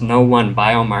 There's no one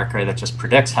biomarker that just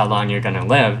predicts how long you're going to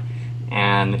live.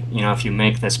 And, if you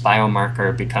make this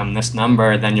biomarker become this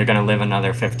number, then you're going to live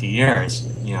another 50 years.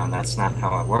 That's not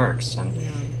how it works.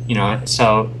 And,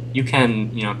 so you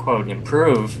can, quote,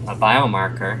 improve a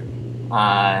biomarker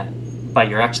but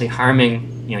you're actually harming.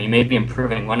 You may be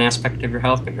improving one aspect of your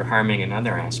health, but you're harming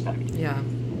another aspect. Yeah.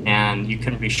 And you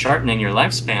can be shortening your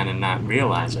lifespan and not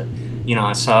realize it.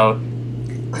 So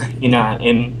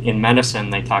in medicine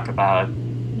they talk about,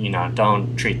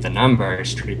 don't treat the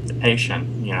numbers, treat the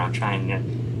patient. Trying to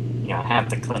have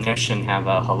the clinician have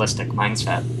a holistic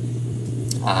mindset,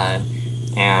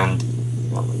 and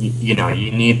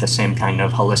you need the same kind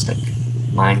of holistic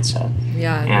mindset.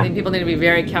 Yeah, I think people need to be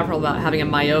very careful about having a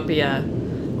myopia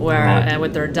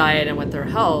with their diet and with their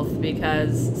health,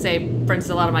 because, say, for instance,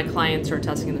 a lot of my clients are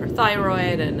testing their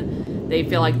thyroid and they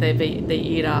feel like they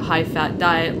eat a high-fat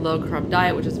diet, low-carb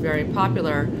diet, which is very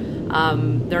popular.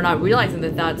 They're not realizing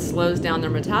that slows down their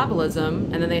metabolism,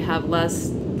 and then they have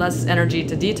less energy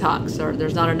to detox, or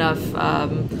there's not enough,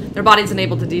 their body's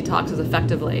unable to detox as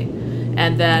effectively.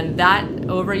 And then that,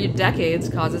 over decades,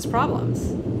 causes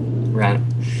problems. Right.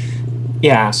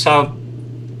 Yeah, so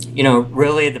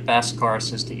really the best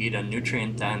course is to eat a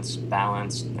nutrient-dense,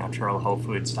 balanced, natural whole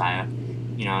foods diet.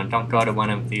 And don't go to one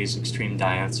of these extreme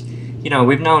diets.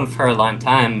 We've known for a long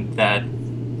time that,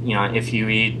 if you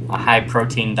eat a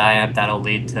high-protein diet, that'll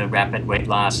lead to rapid weight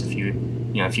loss. If you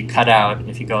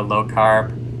go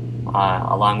low-carb,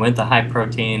 along with the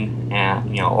high-protein,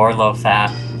 and or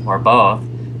low-fat, or both,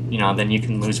 then you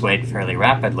can lose weight fairly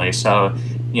rapidly. So,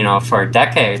 for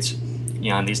decades,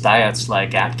 these diets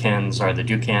like Atkins or the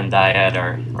Dukan diet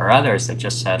or others that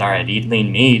just said, all right, eat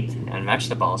lean meat and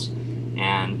vegetables.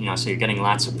 And, so you're getting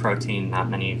lots of protein, not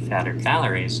many fat or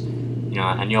calories,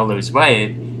 and you'll lose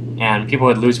weight. And people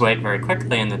would lose weight very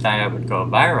quickly and the diet would go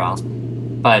viral.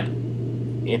 But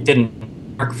it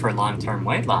didn't work for long-term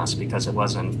weight loss because it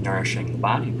wasn't nourishing the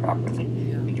body properly.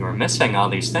 Yeah. And you were missing all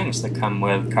these things that come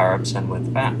with carbs and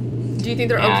with fat. Do you think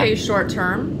they're okay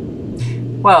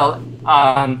short-term? Well,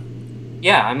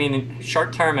 yeah, I mean,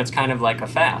 short-term, it's kind of like a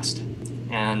fast.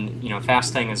 And,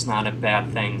 fasting is not a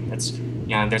bad thing. It's,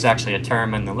 there's actually a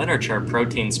term in the literature,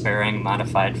 protein-sparing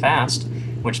modified fast,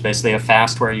 which is basically a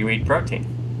fast where you eat protein.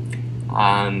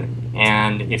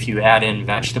 And if you add in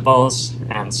vegetables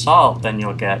and salt,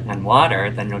 and water,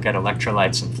 then you'll get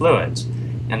electrolytes and fluids.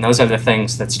 And those are the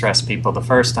things that stress people the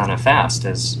first on a fast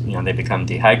is, they become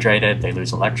dehydrated, they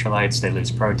lose electrolytes, they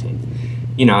lose protein.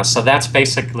 So that's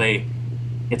basically,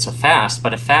 it's a fast,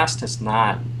 but a fast is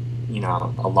not,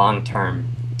 a long-term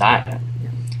diet.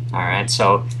 All right,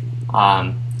 so,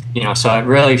 so it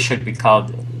really should be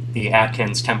called the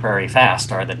Atkins temporary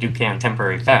fast or the Dukan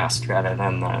temporary fast rather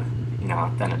than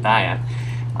than a diet.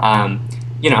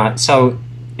 So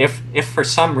if for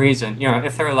some reason,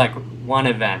 if there were like one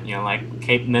event, like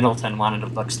Kate Middleton wanted to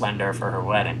look slender for her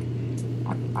wedding,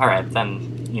 all right, then,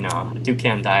 a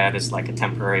Dukan diet is like a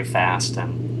temporary fast,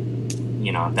 and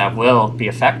that will be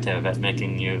effective at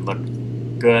making you look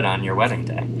good on your wedding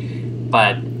day.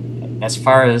 But as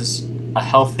far as a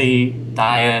healthy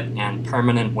diet and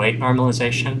permanent weight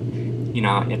normalization,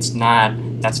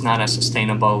 that's not a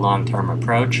sustainable long-term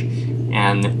approach,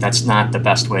 and that's not the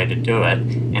best way to do it.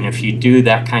 And if you do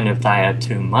that kind of diet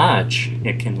too much,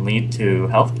 it can lead to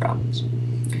health problems.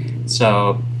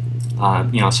 So,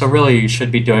 so really you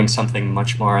should be doing something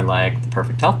much more like the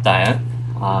Perfect Health Diet,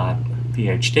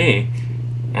 PhD,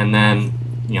 and then,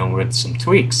 with some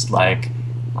tweaks like,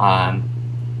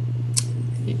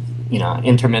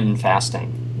 intermittent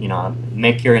fasting.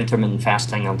 Make your intermittent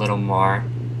fasting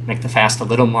make the fast a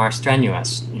little more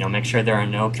strenuous. Make sure there are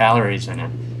no calories in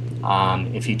it.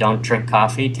 If you don't drink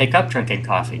coffee, take up drinking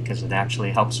coffee because it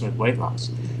actually helps with weight loss.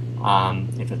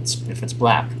 If it's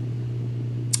black,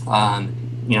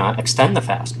 extend the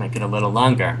fast, make it a little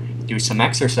longer. Do some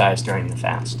exercise during the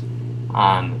fast.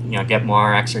 Get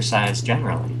more exercise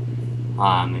generally.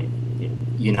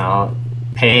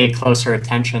 Pay closer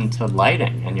attention to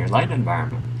lighting and your light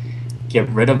environment. Get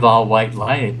rid of all white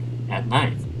light at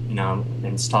night.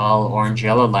 Install orange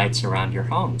yellow lights around your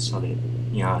home so that,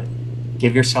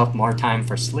 give yourself more time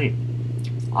for sleep.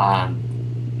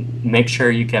 Make sure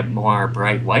you get more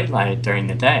bright white light during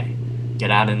the day.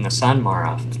 Get out in the sun more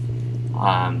often.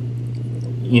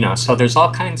 So there's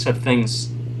all kinds of things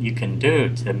you can do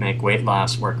to make weight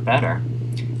loss work better.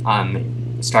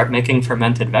 Start making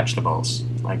fermented vegetables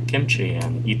like kimchi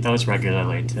and eat those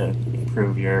regularly to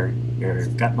improve your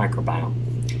gut microbiome.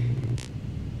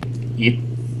 Eat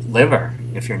liver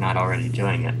if you're not already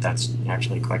doing it. That's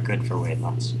actually quite good for weight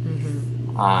loss. Mm-hmm.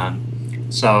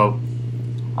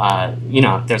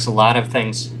 There's a lot of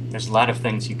things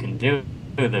you can do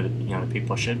that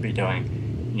people should be doing,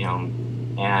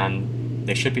 and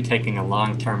they should be taking a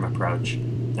long-term approach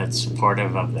that's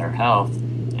supportive of their health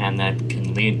and that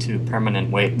can lead to permanent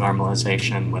weight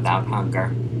normalization without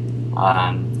hunger.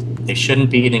 They shouldn't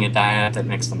be eating a diet that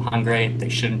makes them hungry. They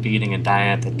shouldn't be eating a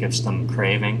diet that gives them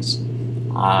cravings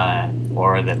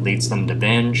or that leads them to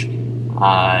binge.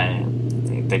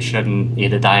 They shouldn't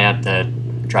eat a diet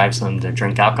that drives them to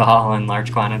drink alcohol in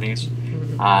large quantities.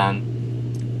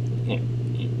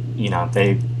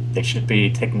 They should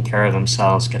be taking care of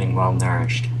themselves, getting well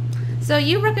nourished. So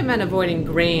you recommend avoiding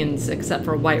grains except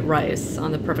for white rice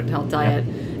on the Perfect Health diet.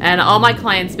 Yep. And all my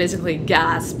clients basically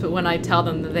gasp when I tell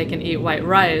them that they can eat white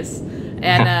rice.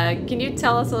 And can you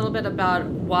tell us a little bit about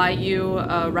why you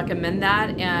recommend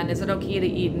that? And is it okay to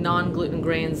eat non-gluten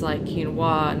grains like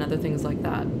quinoa and other things like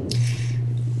that?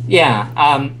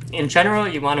 Yeah. In general,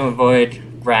 you want to avoid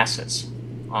grasses.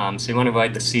 So you want to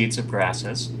avoid the seeds of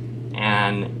grasses.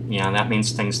 And, that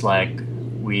means things like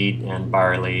wheat and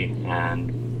barley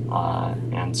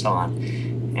and so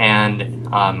on.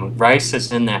 And rice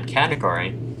is in that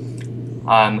category.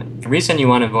 The reason you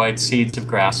want to avoid seeds of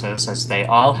grasses is they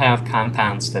all have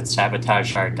compounds that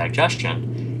sabotage our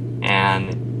digestion,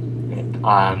 and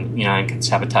and can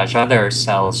sabotage other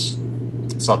cell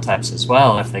types as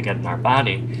well if they get in our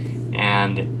body.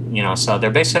 And so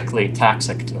they're basically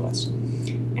toxic to us.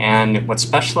 And what's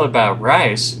special about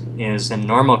rice is in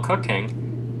normal cooking,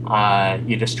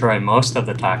 you destroy most of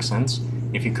the toxins.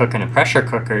 If you cook in a pressure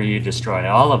cooker, you destroy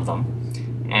all of them.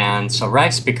 And so white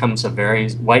rice becomes a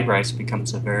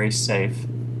very safe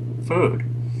food.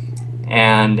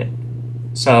 And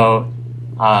so,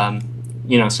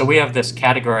 so we have this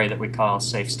category that we call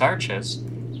safe starches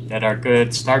that are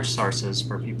good starch sources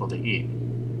for people to eat.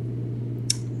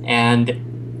 And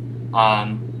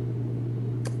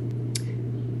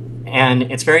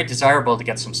it's very desirable to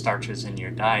get some starches in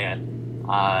your diet,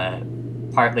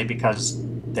 partly because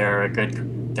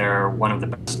they're one of the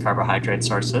best carbohydrate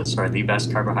sources, or the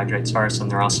best carbohydrate source,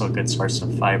 and they're also a good source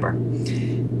of fiber.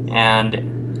 And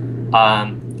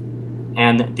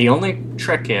the only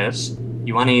trick is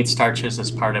you want to eat starches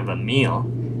as part of a meal.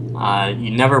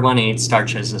 You never want to eat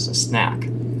starches as a snack.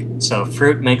 So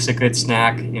fruit makes a good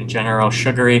snack. In general,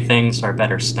 sugary things are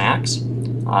better snacks.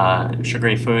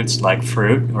 Sugary foods like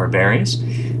fruit or berries.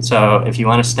 So if you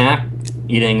want a snack,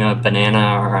 eating a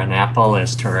banana or an apple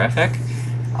is terrific.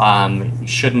 You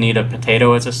shouldn't eat a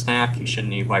potato as a snack. You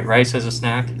shouldn't eat white rice as a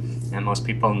snack. And most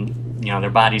people, their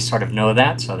bodies sort of know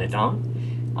that, so they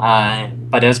don't.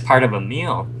 But as part of a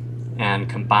meal, and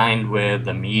combined with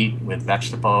the meat, with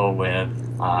vegetable, with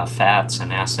fats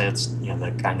and acids,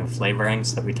 the kind of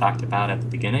flavorings that we talked about at the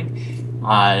beginning,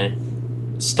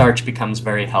 starch becomes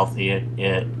very healthy.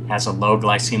 It has a low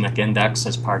glycemic index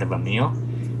as part of a meal.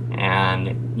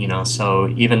 And, so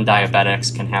even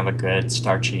diabetics can have a good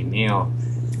starchy meal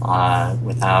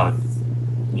without,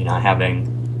 having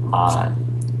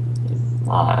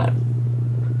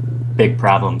big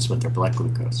problems with their blood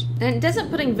glucose. And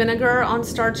doesn't putting vinegar on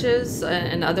starches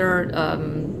and other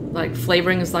like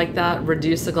flavorings like that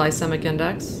reduce the glycemic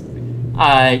index?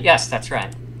 Yes, that's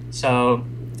right. So,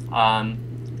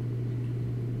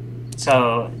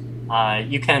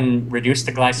 you can reduce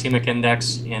the glycemic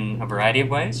index in a variety of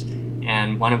ways,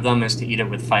 and one of them is to eat it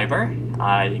with fiber.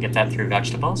 You get that through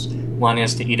vegetables. One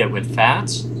is to eat it with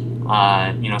fats.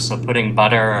 So putting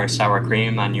butter or sour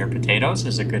cream on your potatoes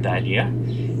is a good idea.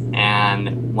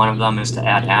 And one of them is to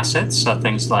add acids, so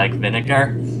things like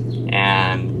vinegar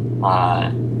and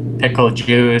pickle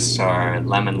juice or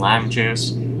lemon lime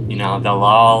juice. They'll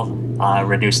all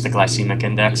reduce the glycemic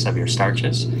index of your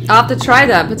starches. I'll have to try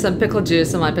that. Put some pickle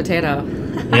juice in my potato.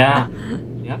 Yeah.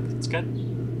 Yep, it's good.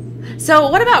 So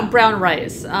what about brown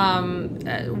rice?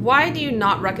 Why do you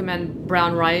not recommend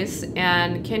brown rice?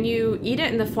 And can you eat it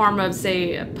in the form of,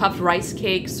 say, puffed rice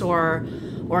cakes or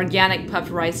organic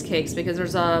puffed rice cakes? Because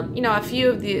there's a few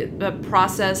of the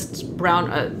processed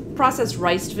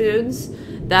rice foods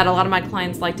that a lot of my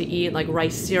clients like to eat, like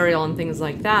rice cereal and things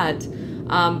like that.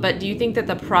 But do you think that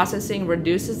the processing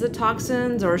reduces the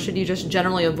toxins, or should you just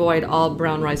generally avoid all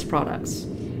brown rice products?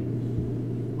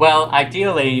 Well,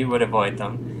 ideally you would avoid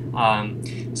them. I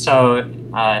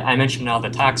mentioned all the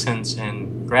toxins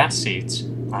in grass seeds,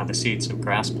 the seeds of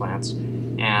grass plants,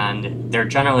 and they're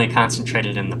generally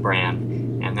concentrated in the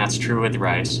bran, and that's true with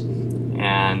rice.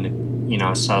 And,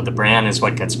 so the bran is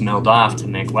what gets milled off to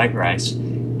make white rice,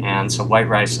 and so white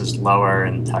rice is lower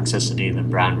in toxicity than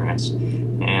brown rice.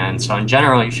 And so in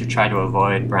general, you should try to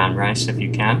avoid brown rice if you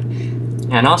can.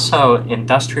 And also,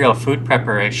 industrial food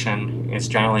preparation is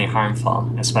generally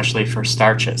harmful, especially for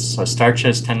starches. So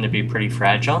starches tend to be pretty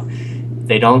fragile.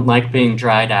 They don't like being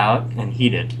dried out and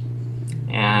heated.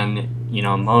 And,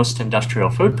 most industrial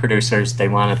food producers, they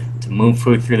want to move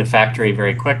food through the factory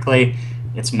very quickly.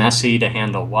 It's messy to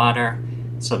handle water,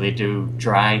 so they do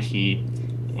dry heat.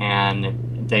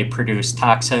 And they produce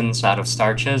toxins out of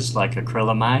starches like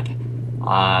acrylamide.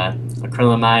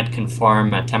 Acrylamide can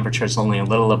form at temperatures only a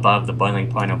little above the boiling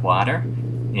point of water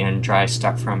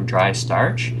from dry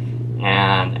starch,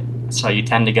 and so you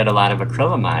tend to get a lot of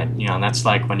acrylamide. That's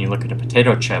like when you look at a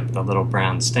potato chip, the little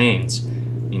brown stains,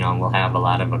 will have a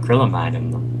lot of acrylamide in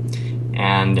them,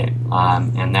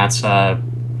 and that's a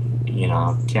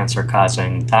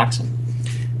cancer-causing toxin.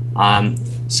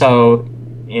 So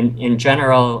in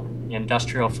general,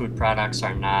 industrial food products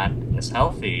are not as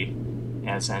healthy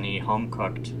as any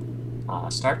home-cooked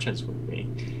starches would be.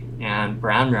 And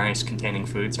brown rice containing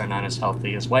foods are not as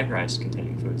healthy as white rice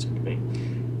containing foods would be.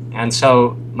 And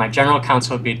so my general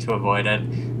counsel would be to avoid it.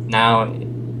 Now,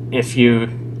 if you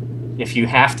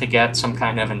have to get some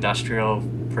kind of industrial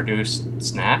produced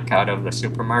snack out of the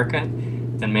supermarket,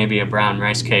 then maybe a brown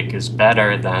rice cake is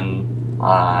better than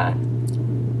a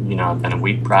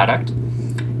wheat product.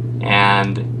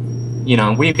 And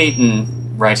we've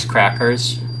eaten rice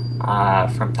crackers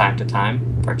from time to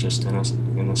time, purchased in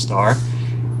the store,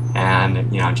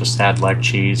 and just had like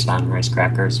cheese on rice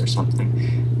crackers or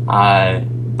something.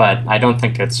 But I don't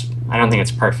think it's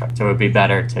perfect. It would be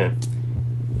better to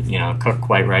cook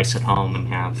white rice at home and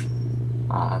have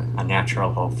a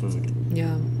natural whole food.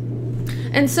 Yeah.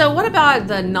 And so what about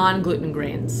the non-gluten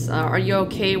grains? Are you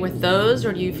okay with those,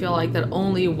 or do you feel like that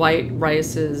only white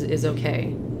rice is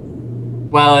okay?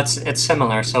 Well, it's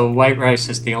similar. So white rice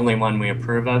is the only one we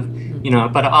approve of,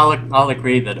 but I'll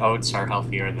agree that oats are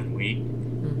healthier than wheat.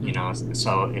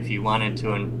 So if you wanted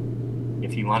to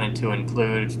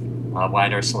include a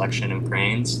wider selection of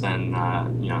grains, then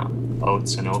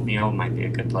oats and oatmeal might be a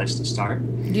good place to start.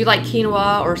 Do you like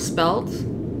quinoa or spelt?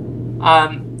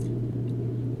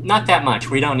 Not that much.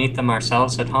 We don't eat them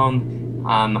ourselves at home.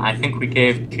 I think we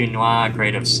gave quinoa a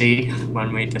grade of C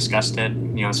when we discussed it.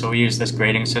 So we use this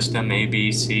grading system, A,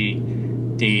 B, C,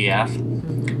 D, E, F.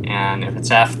 And if it's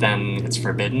F, then it's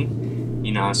forbidden.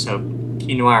 So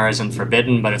quinoa isn't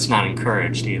forbidden, but it's not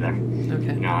encouraged either.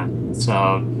 Okay.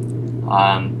 So,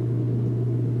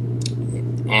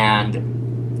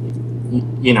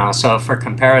 so for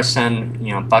comparison,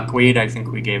 buckwheat, I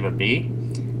think we gave a B.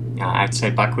 I'd say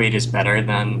buckwheat is better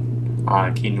than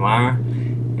quinoa,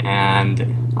 and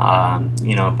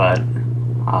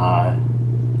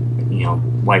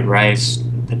white rice,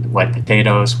 white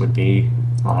potatoes would be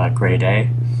grade A.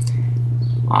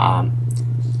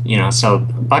 So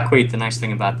buckwheat, the nice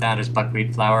thing about that is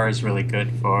buckwheat flour is really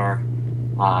good for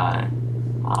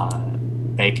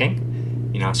baking.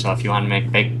 So if you want to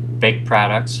make baked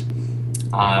products,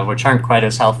 which aren't quite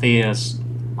as healthy as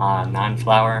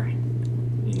non-flour,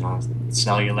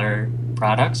 cellular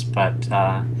products, but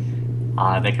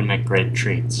they can make great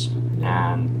treats.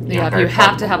 And if you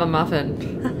have to have a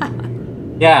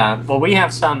muffin. Yeah, well, we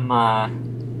have some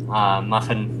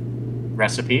muffin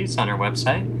recipes on our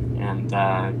website, and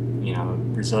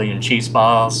Brazilian cheese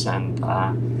balls, and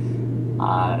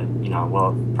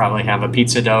we'll probably have a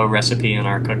pizza dough recipe in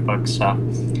our cookbook. So,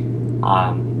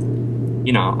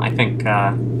 I think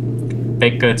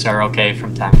baked goods are okay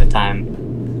from time to time.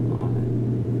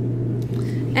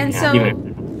 And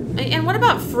and what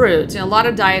about fruit? A lot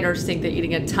of dieters think that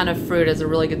eating a ton of fruit is a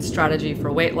really good strategy for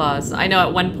weight loss. I know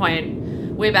at one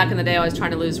point, way back in the day, I was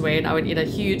trying to lose weight. I would eat a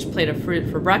huge plate of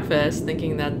fruit for breakfast,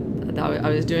 thinking that I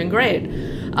was doing great.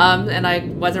 And I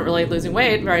wasn't really losing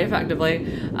weight very effectively.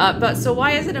 So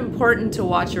why is it important to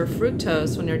watch your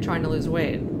fructose when you're trying to lose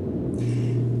weight?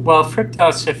 Well,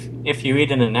 fructose, if you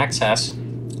eat it in excess,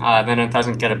 then it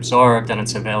doesn't get absorbed and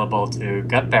it's available to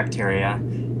gut bacteria.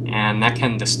 And that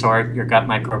can distort your gut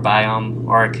microbiome,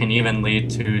 or it can even lead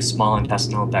to small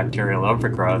intestinal bacterial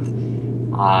overgrowth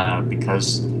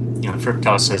because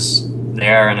fructose is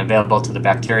there and available to the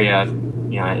bacteria.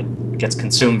 It gets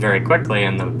consumed very quickly,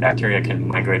 and the bacteria can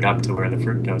migrate up to where the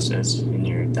fructose is in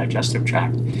your digestive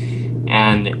tract.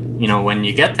 And when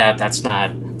you get that, that's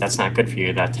not good for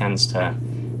you. That tends to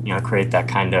create that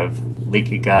kind of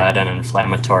leaky gut and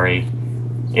inflammatory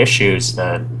issues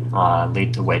that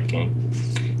lead to weight gain.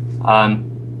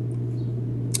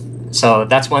 So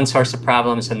that's one source of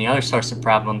problems, and the other source of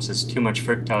problems is too much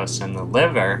fructose in the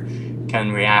liver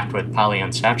can react with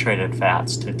polyunsaturated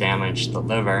fats to damage the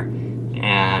liver,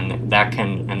 and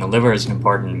the liver is an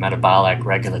important metabolic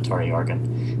regulatory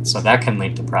organ, so that can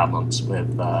lead to problems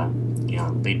with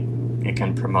it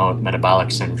can promote metabolic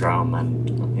syndrome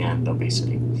and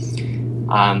obesity.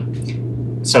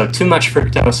 So too much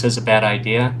fructose is a bad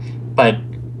idea, but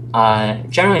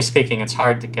generally speaking, it's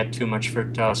hard to get too much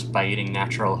fructose by eating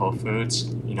natural whole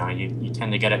foods. You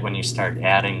tend to get it when you start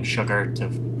adding sugar to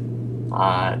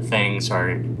things,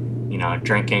 or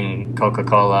drinking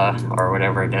Coca-Cola or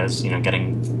whatever it is,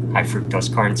 getting high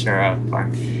fructose corn syrup, or,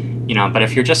 but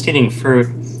if you're just eating fruit,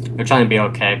 you're trying to be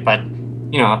okay. But,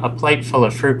 a plate full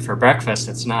of fruit for breakfast,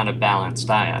 it's not a balanced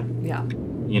diet. Yeah.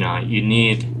 You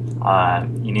need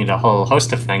a whole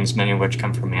host of things, many of which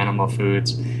come from animal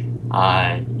foods.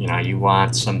 You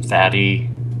want some fatty,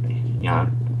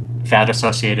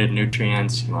 fat-associated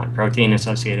nutrients. You want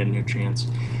protein-associated nutrients.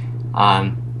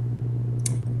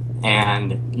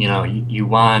 And you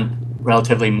want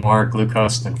relatively more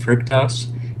glucose than fructose,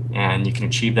 and you can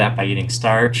achieve that by eating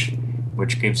starch,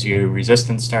 which gives you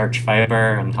resistant starch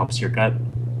fiber and helps your gut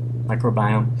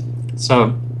microbiome.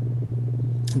 So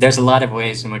there's a lot of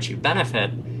ways in which you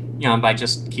benefit, by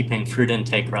just keeping fruit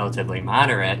intake relatively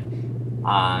moderate.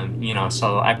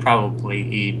 So I probably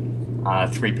eat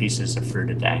 3 pieces of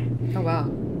fruit a day. Oh, wow.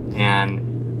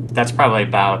 And that's probably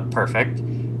about perfect.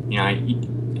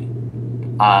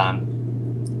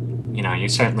 You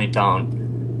certainly don't,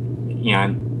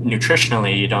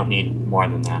 nutritionally, you don't need more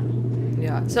than that.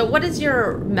 Yeah. So what is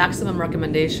your maximum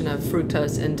recommendation of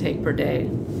fructose intake per day?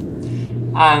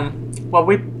 Well,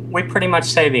 we pretty much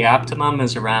say the optimum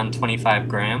is around 25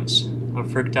 grams of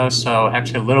fructose. So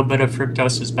actually a little bit of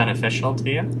fructose is beneficial to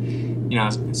you.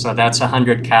 So that's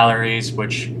 100 calories,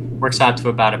 which works out to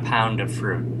about a pound of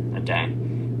fruit a day.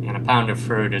 And a pound of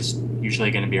fruit is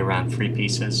usually going to be around 3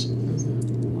 pieces.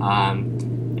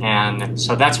 And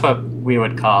so that's what we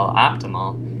would call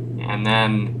optimal. And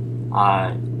then,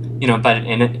 but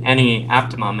in any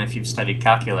optimum, if you've studied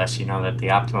calculus, you know that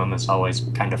the optimum is always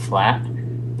kind of flat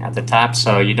at the top.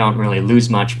 So you don't really lose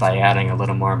much by adding a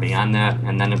little more beyond that.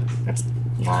 And then if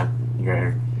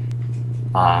your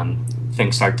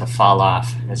things start to fall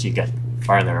off as you get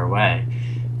farther away.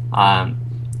 So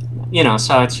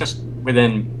it's just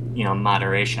within,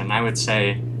 moderation. I would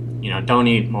say, don't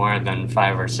eat more than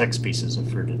 5 or 6 pieces of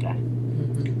fruit a day.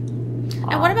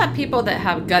 And what about people that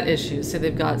have gut issues? Say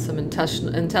they've got some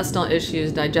intestinal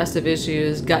issues, digestive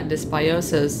issues, gut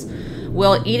dysbiosis.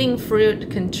 Will eating fruit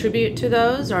contribute to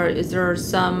those, or is there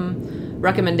some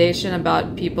recommendation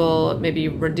about people maybe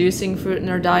reducing fruit in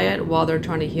their diet while they're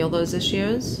trying to heal those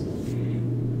issues?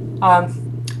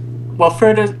 Well,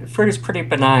 fruit is pretty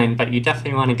benign, but you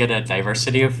definitely want to get a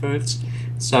diversity of foods.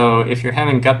 So if you're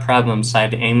having gut problems,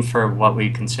 I'd aim for what we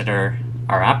consider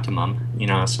our optimum,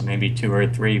 so maybe 2 or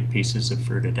 3 pieces of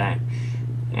fruit a day.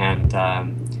 And,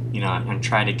 and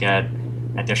try to get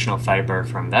additional fiber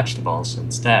from vegetables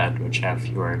instead, which have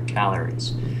fewer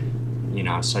calories.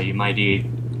 So you might eat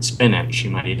spinach,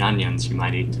 you might eat onions, you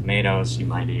might eat tomatoes, you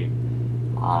might eat,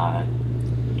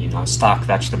 stock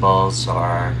vegetables,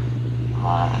 or,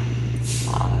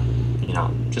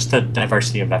 just a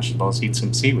diversity of vegetables. Eat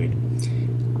some seaweed.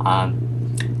 I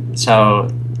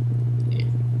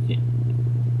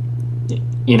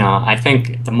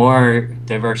think the more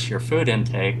diverse your food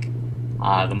intake,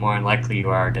 the more likely you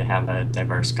are to have a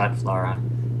diverse gut flora.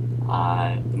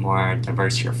 The more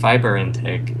diverse your fiber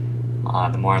intake,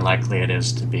 the more likely it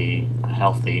is to be a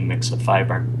healthy mix of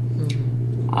fiber.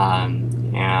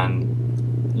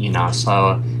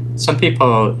 So some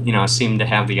people, seem to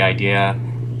have the idea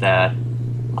that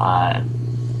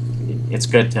it's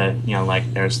good to,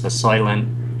 there's the Soylent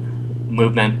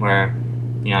movement where,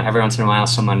 every once in a while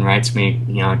someone writes me,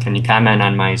 can you comment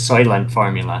on my Soylent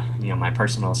formula, my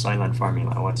personal Soylent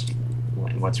formula, what's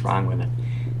wrong with it,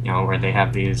 where they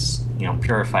have these,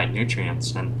 purified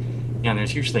nutrients, and,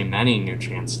 there's usually many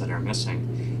nutrients that are missing,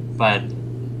 but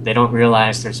they don't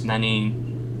realize there's many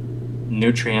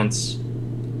nutrients,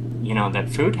 that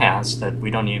food has that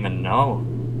we don't even know,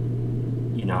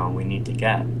 we need to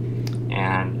get.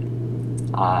 And,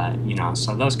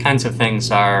 so those kinds of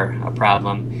things are a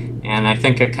problem. And I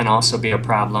think it can also be a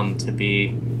problem to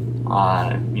be,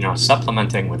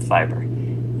 supplementing with fiber.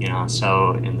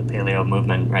 So in the paleo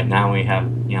movement right now, we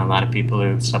have, a lot of people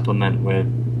who supplement with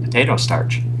potato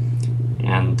starch.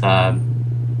 And I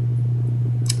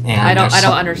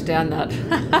don't understand that.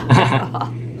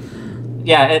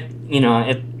 Yeah,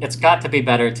 it's got to be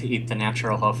better to eat the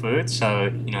natural whole foods.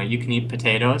 So, you can eat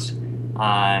potatoes.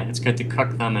 It's good to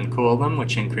cook them and cool them,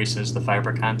 which increases the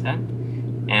fiber content.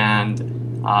 And,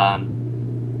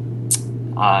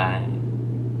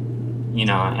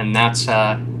 and that's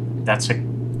a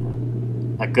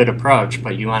good approach,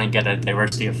 but you want to get a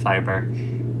diversity of fiber,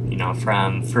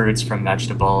 from fruits, from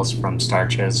vegetables, from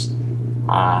starches,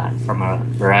 from a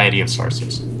variety of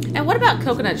sources. And what about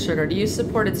coconut sugar? Do you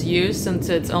support its use since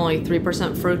it's only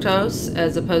 3% fructose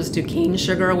as opposed to cane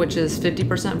sugar, which is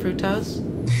 50% fructose?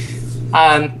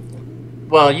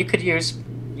 Well, you could use,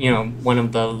 one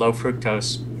of the low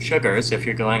fructose sugars if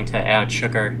you're going to add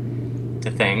sugar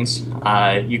to things,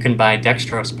 you can buy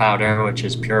dextrose powder, which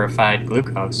is purified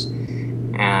glucose.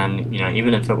 And,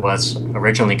 even if it was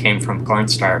originally came from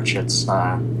cornstarch, it's,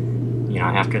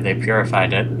 after they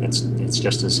purified it, it's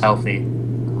just as healthy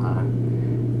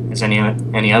as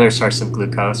any other source of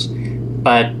glucose.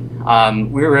 But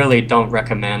we really don't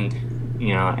recommend,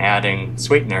 adding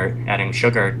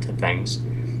sugar to things,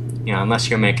 unless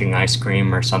you're making ice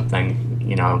cream or something,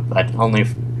 but only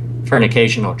for an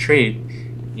occasional treat.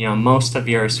 Most of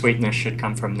your sweetness should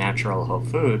come from natural whole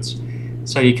foods.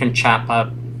 So you can chop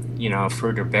up,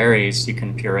 fruit or berries, you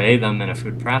can puree them in a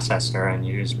food processor and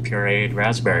use pureed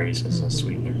raspberries as a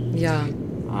sweetener. Yeah.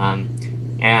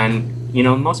 And,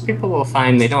 most people will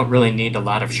find they don't really need a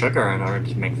lot of sugar in order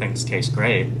to make things taste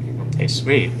great and taste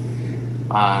sweet.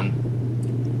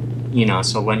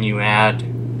 So when you add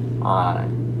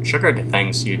sugar to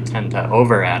things, you tend to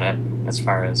over add it as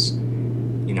far as,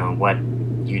 what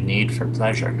you need for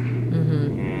pleasure.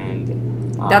 And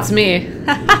that's me.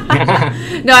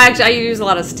 No, actually, I use a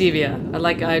lot of stevia.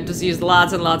 I just use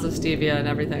lots and lots of stevia and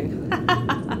everything.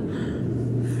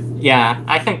 Yeah,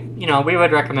 I think, we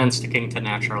would recommend sticking to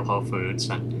natural whole foods.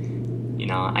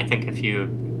 And, I think if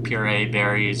you puree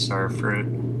berries or fruit,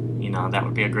 that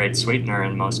would be a great sweetener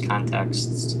in most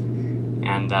contexts.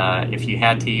 And if you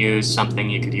had to use something,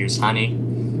 you could use honey,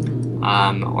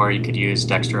 or you could use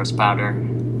dextrose powder,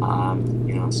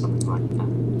 something like that.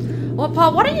 Well,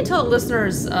 Paul, why don't you tell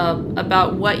listeners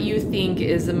about what you think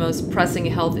is the most pressing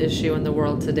health issue in the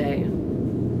world today?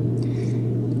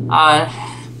 I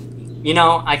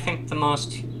think the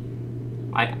most,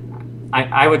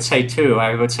 I would say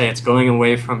it's going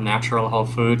away from natural whole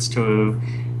foods to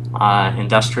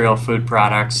industrial food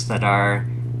products that are,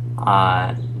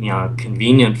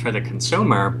 convenient for the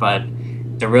consumer, but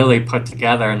they're really put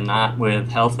together not with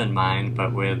health in mind,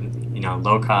 but with,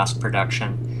 low-cost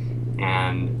production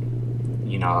and,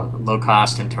 low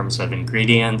cost in terms of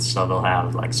ingredients. So they'll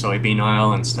have like soybean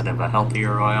oil instead of a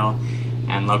healthier oil,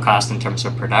 and low cost in terms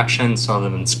of production. So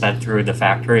they've been sped through the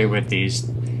factory with these,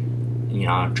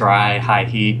 dry, high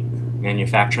heat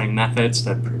manufacturing methods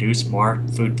that produce more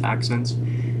food toxins.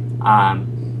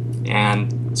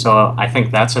 And so I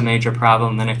think that's a major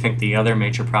problem. Then I think the other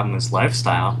major problem is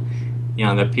lifestyle.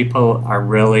 That people are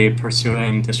really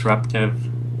pursuing disruptive,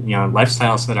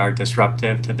 lifestyles that are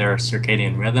disruptive to their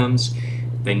circadian rhythms.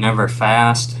 They never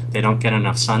fast. They don't get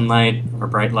enough sunlight or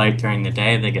bright light during the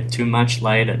day. They get too much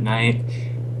light at night.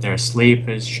 Their sleep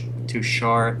is too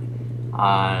short.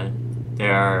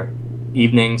 Their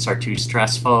evenings are too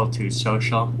stressful, too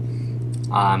social.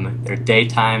 Their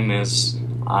daytime is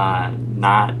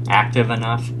not active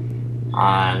enough.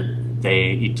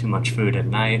 They eat too much food at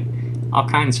night. All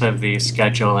kinds of these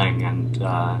scheduling and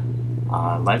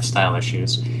lifestyle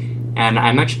issues. And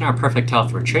I mentioned our Perfect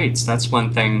Health retreats. That's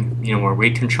one thing, where we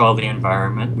control the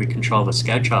environment, we control the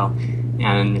schedule,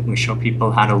 and we show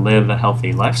people how to live a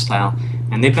healthy lifestyle.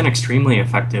 And they've been extremely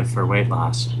effective for weight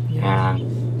loss. Yeah.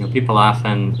 And people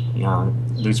often,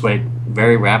 lose weight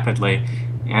very rapidly,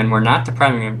 and we're not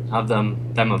depriving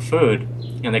them of food.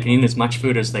 They can eat as much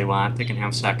food as they want. They can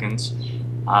have seconds,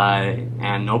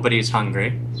 and nobody's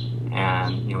hungry.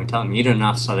 And we tell them eat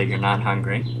enough so that you're not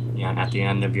hungry. At the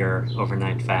end of your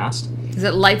overnight fast. Is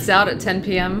it lights out at 10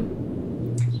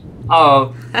 p.m.?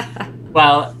 Oh,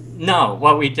 well, no.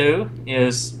 What we do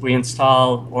is we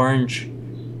install orange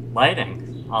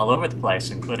lighting all over the place,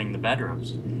 including the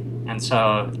bedrooms. And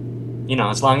so,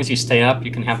 as long as you stay up, you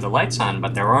can have the lights on,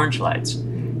 but they're orange lights.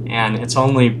 And it's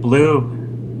only blue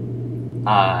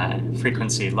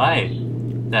frequency light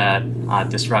that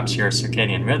disrupts your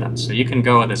circadian rhythm. So you can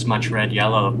go with as much red,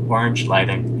 yellow, orange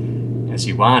lighting as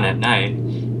you want at night,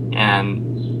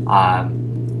 and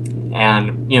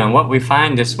what we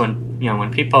find is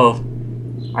when people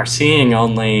are seeing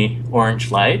only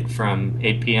orange light from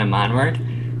 8 p.m. onward,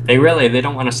 they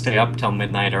don't want to stay up till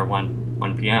midnight or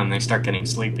 1 p.m. They start getting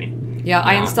sleepy. Yeah,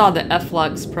 I installed the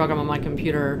F-Lux program on my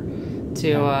computer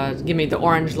to give me the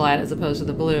orange light as opposed to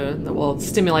the blue that will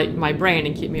stimulate my brain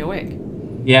and keep me awake.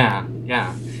 Yeah.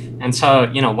 And so,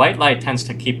 white light tends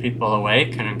to keep people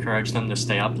awake and encourage them to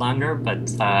stay up longer. But,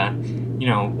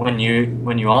 when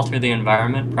you alter the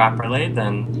environment properly,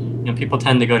 then, people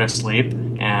tend to go to sleep,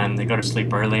 and they go to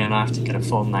sleep early enough to get a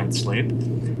full night's sleep.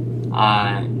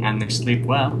 And they sleep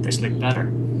well, they sleep better.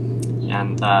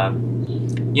 And,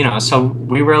 so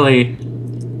we really,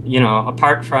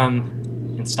 apart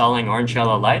from installing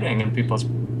orange-yellow lighting in people's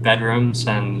bedrooms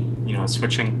and,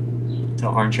 switching to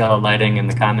orange-yellow lighting in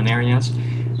the common areas,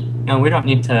 we don't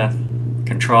need to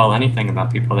control anything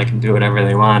about people. They can do whatever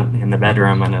they want in the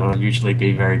bedroom, and it'll usually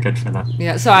be very good for them.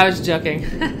 Yeah, so I was joking.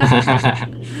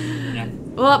 Yeah.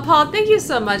 Well, Paul, thank you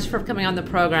so much for coming on the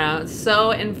program. It's so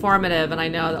informative, and I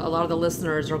know that a lot of the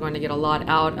listeners are going to get a lot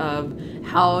out of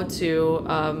how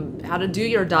to do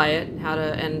your diet,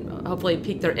 and hopefully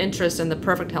pique their interest in the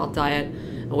Perfect Health Diet,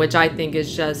 which I think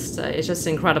is just it's just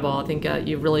incredible. I think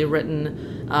you've really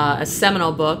written a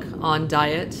seminal book on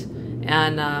diet,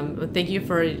 and thank you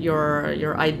for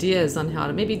your ideas on how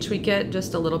to maybe tweak it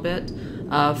just a little bit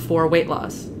for weight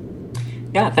loss.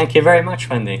 Yeah, thank you very much,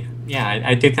 Wendy. Yeah,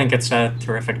 I do think it's a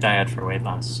terrific diet for weight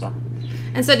loss. So.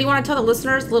 And so do you want to tell the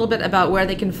listeners a little bit about where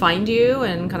they can find you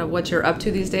and kind of what you're up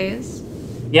to these days?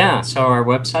 Yeah, so our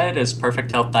website is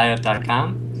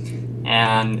perfecthealthdiet.com.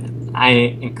 And I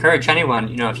encourage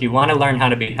anyone, if you want to learn how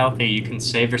to be healthy, you can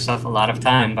save yourself a lot of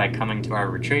time by coming to our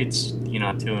retreats,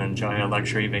 to enjoy a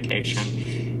luxury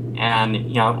vacation.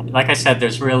 And, like I said,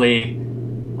 there's really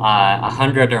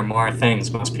 100 or more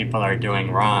things most people are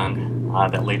doing wrong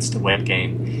that leads to weight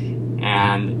gain.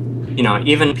 And,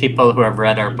 even people who have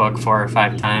read our book 4 or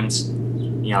 5 times,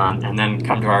 and then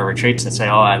come to our retreats and say,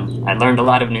 oh, I learned a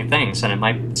lot of new things, and it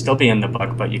might still be in the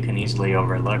book, but you can easily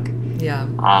overlook,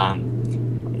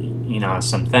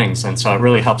 some things. And so it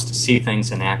really helps to see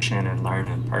things in action and learn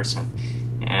in person.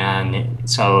 And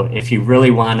so if you really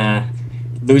want to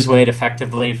lose weight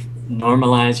effectively,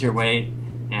 normalize your weight,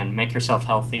 and make yourself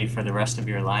healthy for the rest of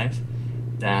your life,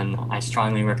 then I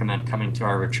strongly recommend coming to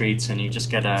our retreats, and you just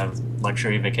get a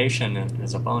luxury vacation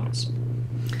as a bonus.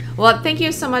 Well, thank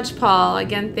you so much, Paul.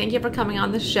 Again, thank you for coming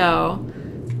on the show.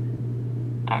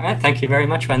 All right. Thank you very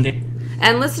much, Wendy.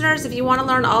 And listeners, if you want to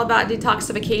learn all about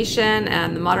detoxification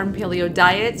and the modern paleo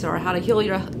diets or how to heal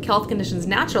your health conditions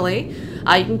naturally,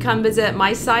 you can come visit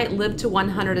my site,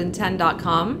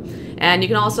 live110.com. And you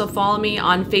can also follow me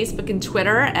on Facebook and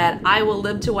Twitter at I Will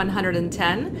Live to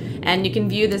 110. And you can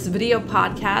view this video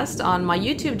podcast on my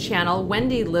YouTube channel,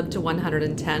 Wendy Live to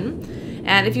 110.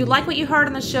 And if you like what you heard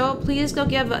on the show, please go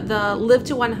give the Live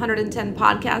to 110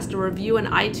 podcast a review in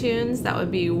iTunes. That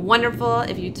would be wonderful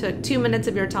if you took 2 minutes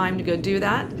of your time to go do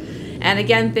that. And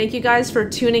again, thank you guys for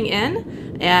tuning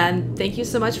in. And thank you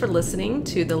so much for listening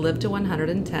to the Live to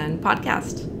 110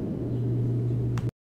 podcast.